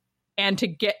them. And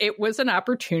it was an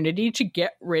opportunity to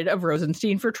get rid of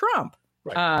Rosenstein for Trump.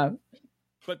 Right.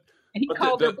 But he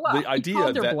called their bluff. The idea he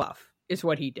called their bluff is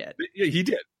what he did. Yeah, he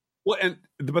did. Well,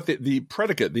 but the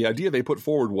predicate, the idea they put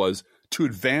forward was to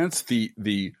advance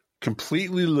the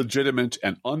completely legitimate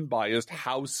and unbiased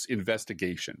House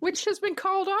investigation, which has been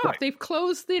called off. Right. They've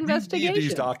closed the investigation.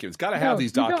 These documents, got to have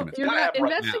these documents. You're not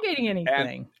investigating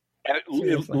anything. And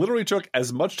it literally took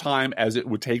as much time as it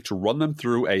would take to run them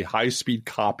through a high-speed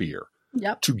copier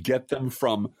to get them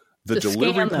from the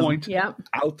delivery point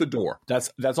out the door.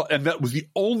 That's all. And that was the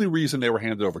only reason they were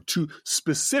handed over, to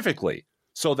specifically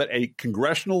so that a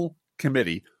congressional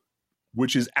committee,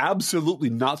 which is absolutely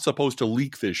not supposed to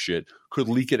leak this shit, could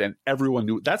leak it, and everyone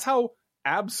knew it. That's how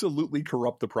absolutely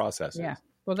corrupt the process is. Yeah.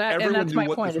 Well, that's my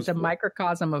point. It's a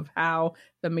microcosm of how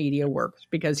the media works,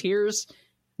 because here's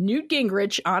Newt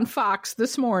Gingrich on Fox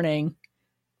this morning.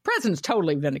 President's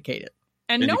totally vindicated.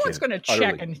 And no one's going to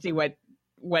check and see what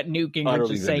Newt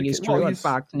Gingrich is saying is true on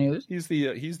Fox News. He's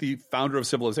the founder of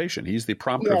civilization. He's the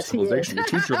prompter of civilization, the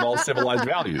teacher of all civilized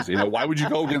values. Why would you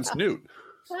go against Newt?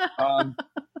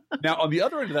 Now, on the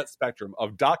other end of that spectrum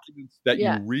of documents that you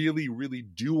really, really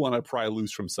do want to pry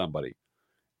loose from somebody.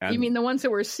 You mean the ones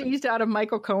that were seized out of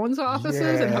Michael Cohen's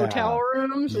offices and hotel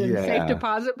rooms and safe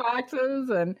deposit boxes?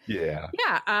 And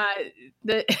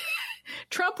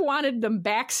Trump wanted them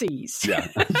back seized. Yeah.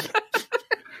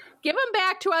 Give them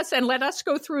back to us and let us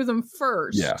go through them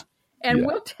first. Yeah. and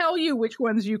we'll tell you which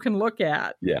ones you can look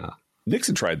at. Yeah.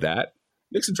 Nixon tried that.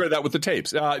 Nixon tried that with the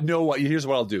tapes. No, here's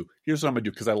what I'll do. Here's what I'm going to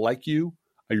do, because I like you.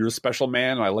 You're a special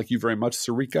man, and I like you very much,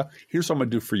 Sarika. Here's what I'm going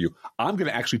to do for you. I'm going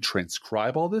to actually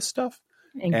transcribe all this stuff.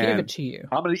 And give it to you.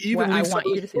 I'm going to even leave some of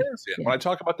the slurs in. When I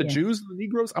talk about the Jews and the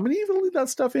Negroes, I'm going to even leave that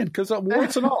stuff in, because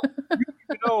warts and all. You need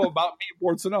to know about me,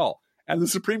 warts and all. And the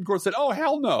Supreme Court said, oh,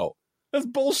 hell no. That's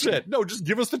bullshit. No, just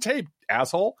give us the tape,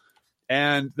 asshole.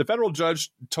 And the federal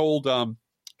judge told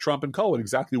Trump and Cohen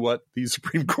exactly what the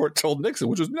Supreme Court told Nixon,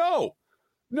 which was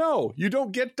no, you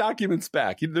don't get documents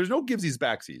back. There's no givesies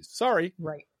backsies. Sorry.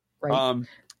 Right.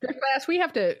 Class, we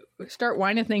have to start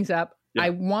winding things up. Yeah. I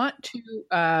want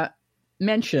to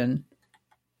mention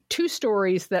two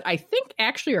stories that I think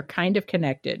actually are kind of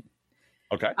connected.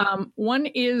 Okay. One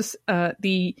is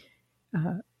there's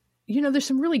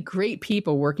some really great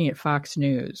people working at Fox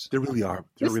News. There really are.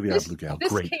 Blue Gal.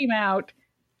 This great. Came out,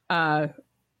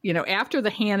 after the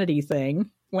Hannity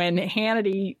thing, when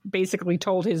Hannity basically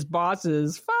told his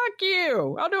bosses, fuck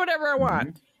you, I'll do whatever I want.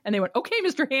 Mm-hmm. And they went, okay,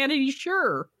 Mr. Hannity,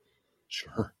 sure.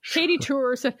 Katie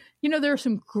Tour said, there are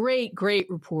some great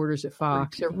reporters at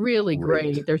Fox. They're really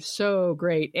great. They're so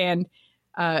great. And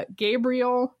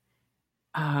Gabriel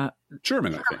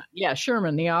Sherman, I think. Yeah,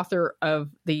 Sherman, the author of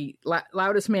The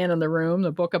Loudest Man in the Room,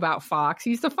 the book about Fox.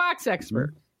 He's the Fox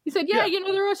expert. Mm-hmm. He said,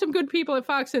 there are some good people at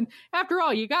Fox, and after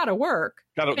all, you got to work.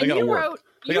 You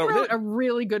wrote a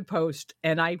really good post,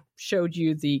 and I showed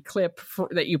you the clip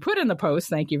that you put in the post.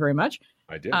 Thank you very much.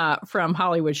 I did. From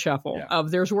Hollywood Shuffle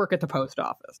of there's work at the post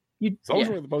office. It's always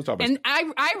work at the post office. And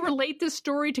I relate this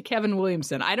story to Kevin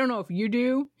Williamson. I don't know if you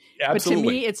do, absolutely. But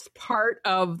to me, it's part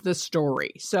of the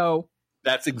story. So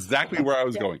that's exactly where I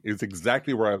was going. It's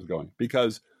exactly where I was going,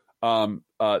 because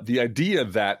the idea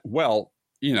that,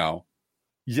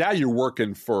 you're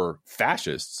working for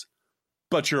fascists,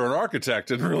 but you're an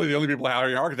architect, and really the only people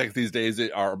hiring architects these days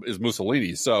is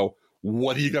Mussolini. So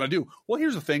what are you going to do? Well,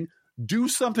 here's the thing. Do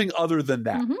something other than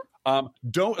that. Mm-hmm.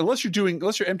 Unless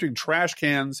you're emptying trash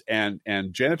cans and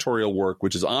janitorial work,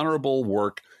 which is honorable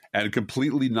work and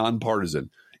completely nonpartisan.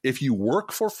 If you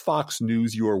work for Fox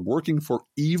News, you are working for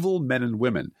evil men and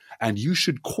women, and you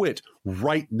should quit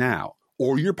right now,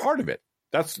 or you're part of it.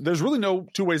 There's really no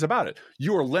two ways about it.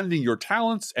 You are lending your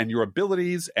talents and your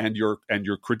abilities and your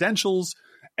credentials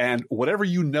and whatever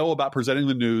you know about presenting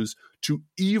the news to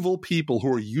evil people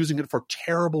who are using it for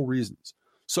terrible reasons.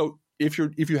 So if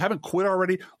you haven't quit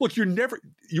already, look, you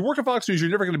work at Fox News, you're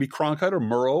never going to be Cronkite or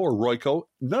Murrow or Royko,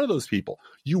 none of those people.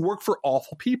 You work for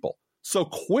awful people. So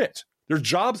quit. There's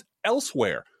jobs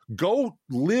elsewhere. Go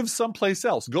live someplace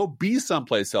else. Go be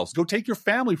someplace else. Go take your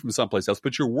family from someplace else.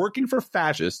 But you're working for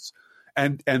fascists,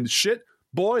 and shit,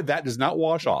 boy, that does not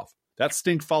wash off. That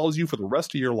stink follows you for the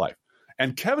rest of your life.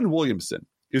 And Kevin Williamson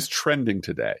is trending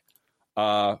today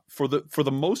for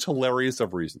the most hilarious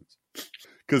of reasons.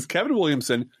 Because Kevin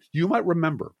Williamson, you might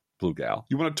remember, Blue Gal.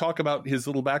 You want to talk about his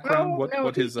little background?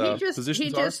 What his positions are? He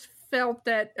just felt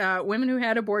that women who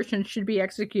had abortions should be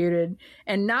executed,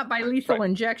 and not by lethal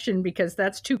injection, because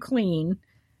that's too clean.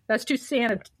 That's too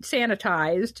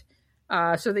sanitized.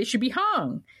 So they should be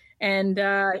hung. And,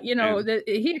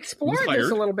 he explored this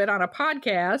a little bit on a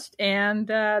podcast, and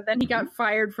then he got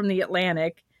fired from The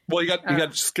Atlantic. Well, he got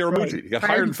Scaramucci. Right. He got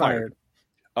hired and fired.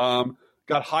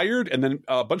 Got hired, and then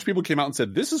a bunch of people came out and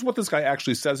said, this is what this guy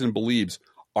actually says and believes.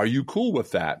 Are you cool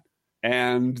with that?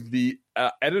 And the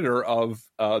editor of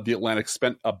The Atlantic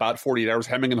spent about 48 hours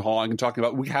hemming and hawing and talking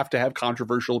about, we have to have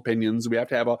controversial opinions. We have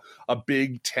to have a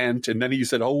big tent. And then he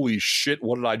said, holy shit,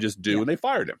 what did I just do? Yeah. And they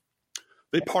fired him.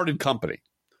 They parted company.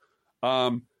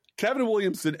 Kevin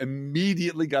Williamson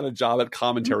immediately got a job at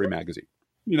Commentary Magazine,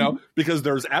 because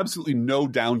there's absolutely no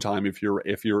downtime if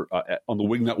you're on the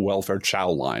Wingnut Welfare Chow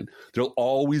line. There'll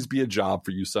always be a job for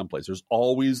you someplace.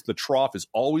 The trough is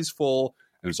always full,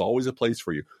 and there's always a place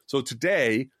for you. So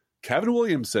today, Kevin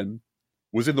Williamson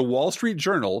was in the Wall Street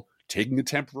Journal taking a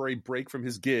temporary break from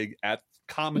his gig at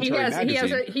Commentary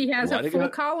Magazine. He has a full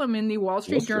column in the Wall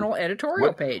Street Journal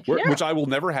editorial page. Which I will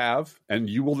never have, and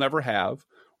you will never have,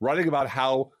 writing about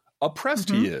how oppressed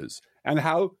he is and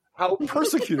how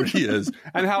persecuted he is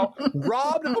and how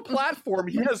robbed of a platform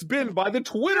he has been by the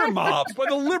Twitter mobs, by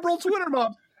the liberal Twitter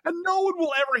mob. And no one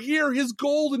will ever hear his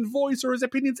golden voice or his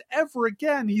opinions ever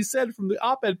again, he said from the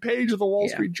op-ed page of the Wall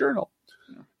Street Journal.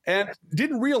 And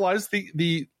didn't realize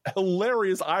the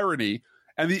hilarious irony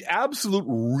and the absolute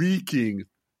reeking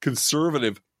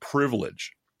conservative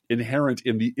privilege inherent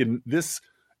in this.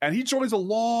 And he joins a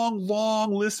long,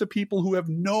 long list of people who have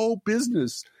no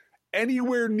business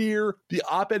anywhere near the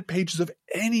op-ed pages of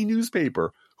any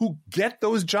newspaper, who get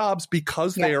those jobs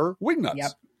because they are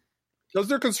wingnuts. Because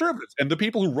they're conservatives. And the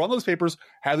people who run those papers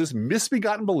have this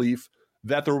misbegotten belief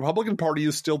that the Republican Party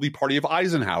is still the party of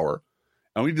Eisenhower.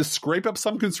 And we need to scrape up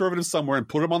some conservatives somewhere and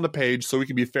put them on the page so we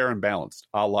can be fair and balanced,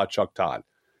 a la Chuck Todd.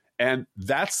 And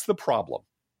that's the problem.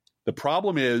 The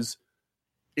problem is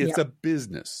it's a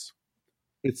business.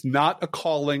 It's not a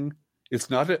calling. It's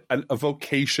not a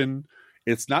vocation.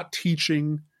 It's not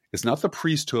teaching. It's not the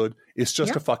priesthood. It's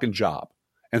just a fucking job.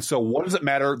 And so what does it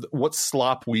matter what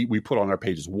slop we put on our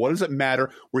pages? What does it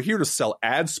matter? We're here to sell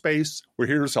ad space. We're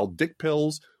here to sell dick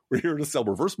pills. We're here to sell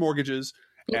reverse mortgages.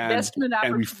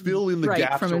 And we fill in the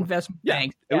gaps from investment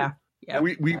banks. Yeah. And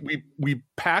we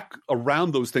pack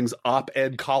around those things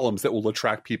op-ed columns that will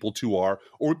attract people to or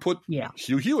we put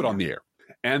Hugh Hewitt on the air.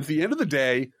 And at the end of the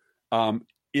day,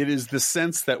 it is the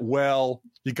sense that, well,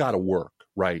 you got to work,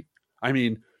 right? I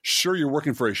mean, sure, you're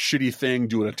working for a shitty thing,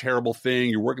 doing a terrible thing.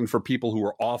 You're working for people who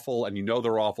are awful, and you know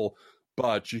they're awful,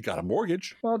 but you got a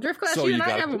mortgage. Well, Driftglass, you and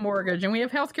I have a mortgage, and we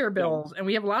have healthcare bills, and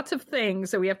we have lots of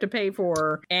things that we have to pay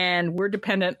for, and we're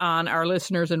dependent on our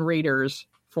listeners and readers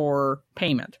for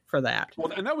payment for that.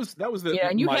 Well, and that was the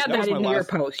and you had that in your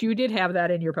post. You did have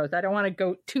that in your post. I don't want to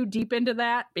go too deep into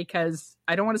that because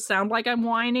I don't want to sound like I'm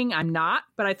whining. I'm not,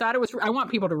 but I thought it was. I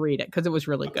want people to read it because it was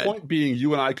really good. The point being,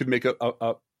 you and I could make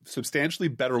a substantially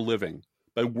better living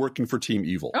by working for Team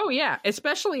Evil. Oh yeah,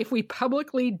 especially if we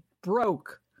publicly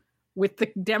broke with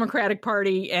the Democratic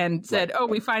Party and said, "Oh,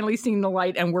 we finally seen the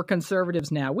light, and we're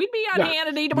conservatives now." We'd be on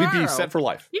Hannity tomorrow. We'd be set for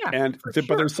life. Yeah,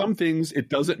 but there's some things it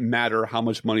doesn't matter how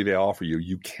much money they offer you.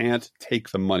 You can't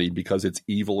take the money because it's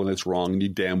evil and it's wrong, and you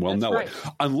damn well know it.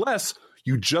 Unless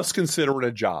you just consider it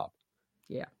a job.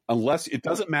 Yeah. Unless it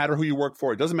doesn't matter who you work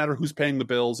for, it doesn't matter who's paying the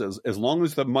bills. As long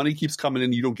as the money keeps coming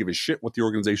in, you don't give a shit what the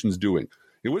organization's doing.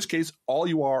 In which case, all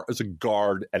you are is a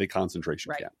guard at a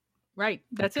concentration camp. Right.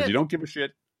 That's it. If you don't give a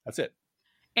shit, that's it.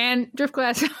 And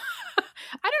Driftglass, I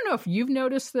don't know if you've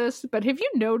noticed this, but have you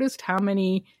noticed how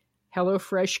many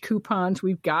HelloFresh coupons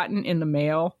we've gotten in the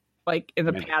mail, like in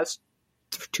the past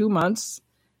 2 months?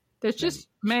 There's just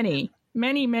many.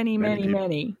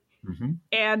 Mm-hmm.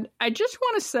 And I just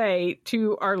want to say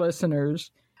to our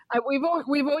listeners, we've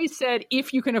always said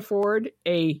if you can afford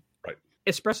a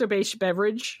espresso-based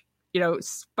beverage,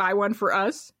 buy one for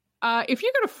us. If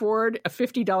you can afford a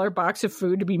 $50 box of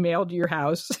food to be mailed to your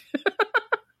house,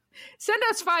 send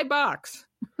us $5.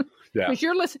 Because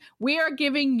you're listening. We are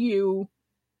giving you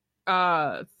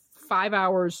 5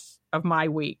 hours of my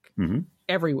week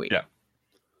every week. Yeah.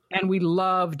 And we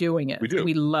love doing it. We do.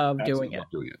 We love doing it.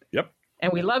 Yep.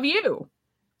 And we love you.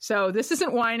 So this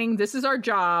isn't whining. This is our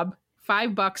job.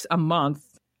 $5 a month.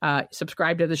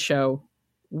 Subscribe to the show.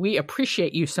 We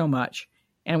appreciate you so much.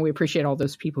 And we appreciate all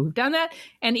those people who've done that.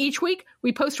 And each week,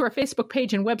 we post to our Facebook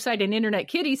page and website an Internet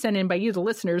Kitty sent in by you, the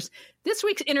listeners. This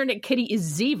week's Internet Kitty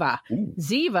is Ziva. Ooh.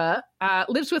 Ziva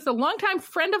lives with a longtime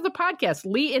friend of the podcast,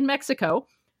 Lee in Mexico.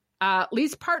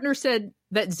 Lee's partner said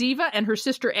that Ziva and her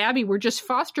sister Abby were just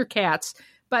foster cats,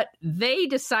 but they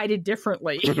decided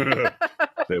differently.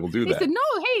 They will do that. They said,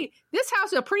 no, hey, this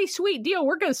house is a pretty sweet deal.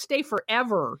 We're going to stay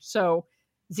forever. So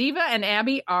Ziva and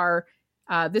Abby are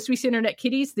this week's Internet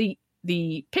Kitties.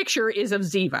 The picture is of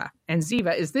Ziva, and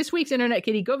Ziva is this week's Internet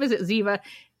Kitty. Go visit Ziva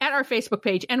at our Facebook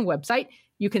page and website.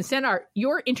 You can send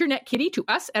your Internet Kitty to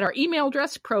us at our email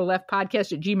address,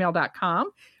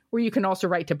 proleftpodcast@gmail.com, where you can also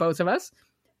write to both of us.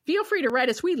 Feel free to write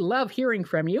us. We love hearing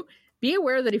from you. Be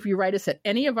aware that if you write us at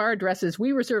any of our addresses,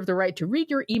 we reserve the right to read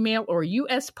your email or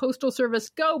U.S. Postal Service.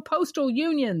 Go Postal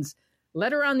Unions!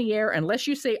 Letter on the air unless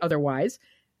you say otherwise.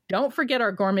 Don't forget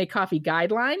our gourmet coffee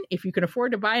guideline. If you can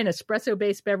afford to buy an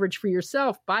espresso-based beverage for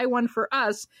yourself, buy one for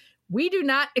us. We do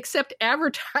not accept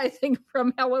advertising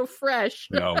from HelloFresh.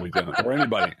 No, we don't. Or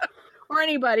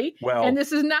anybody. Well, and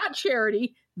this is not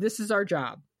charity. This is our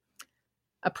job.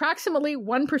 Approximately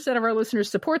 1% of our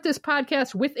listeners support this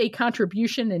podcast with a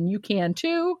contribution, and you can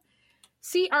too.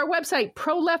 See our website,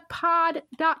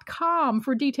 proleftpod.com,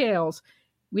 for details.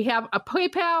 We have a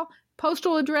PayPal,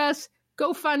 postal address,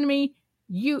 GoFundMe,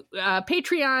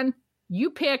 Patreon.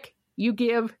 You pick, you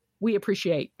give, we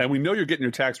appreciate. And we know you're getting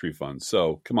your tax refunds,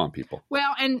 so come on, people.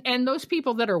 Well, and those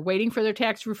people that are waiting for their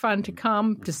tax refund to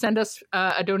come to send us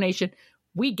a donation,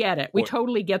 we get it. We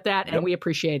totally get that, and we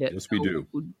appreciate it. Yes, we do.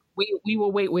 We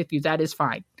will wait with you. That is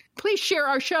fine. Please share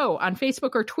our show on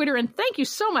Facebook or Twitter, and thank you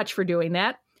so much for doing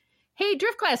that. Hey,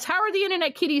 Driftglass, how are the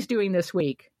Internet Kitties doing this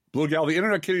week? Blue Gal, the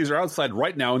Internet Kitties are outside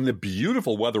right now in the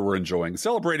beautiful weather we're enjoying,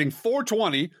 celebrating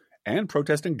 420 and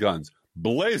protesting guns.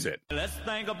 Blaze it. Let's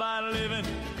think about living.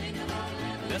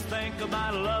 Let's think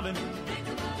about loving.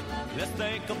 Let's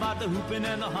think about the hooping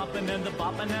and the hopping and the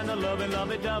bopping and the loving,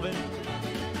 lovey-doving.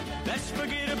 Let's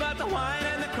forget about the wine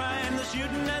and the crime, the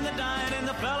shooting and the dying, and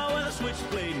the fellow with a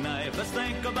switchblade knife. Let's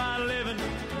think about living.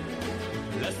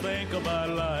 Let's think about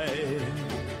life.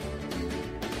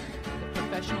 The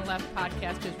Professional Left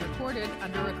podcast is recorded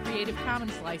under a Creative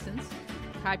Commons license.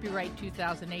 Copyright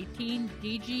 2018,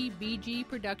 DGBG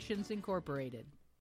Productions Incorporated.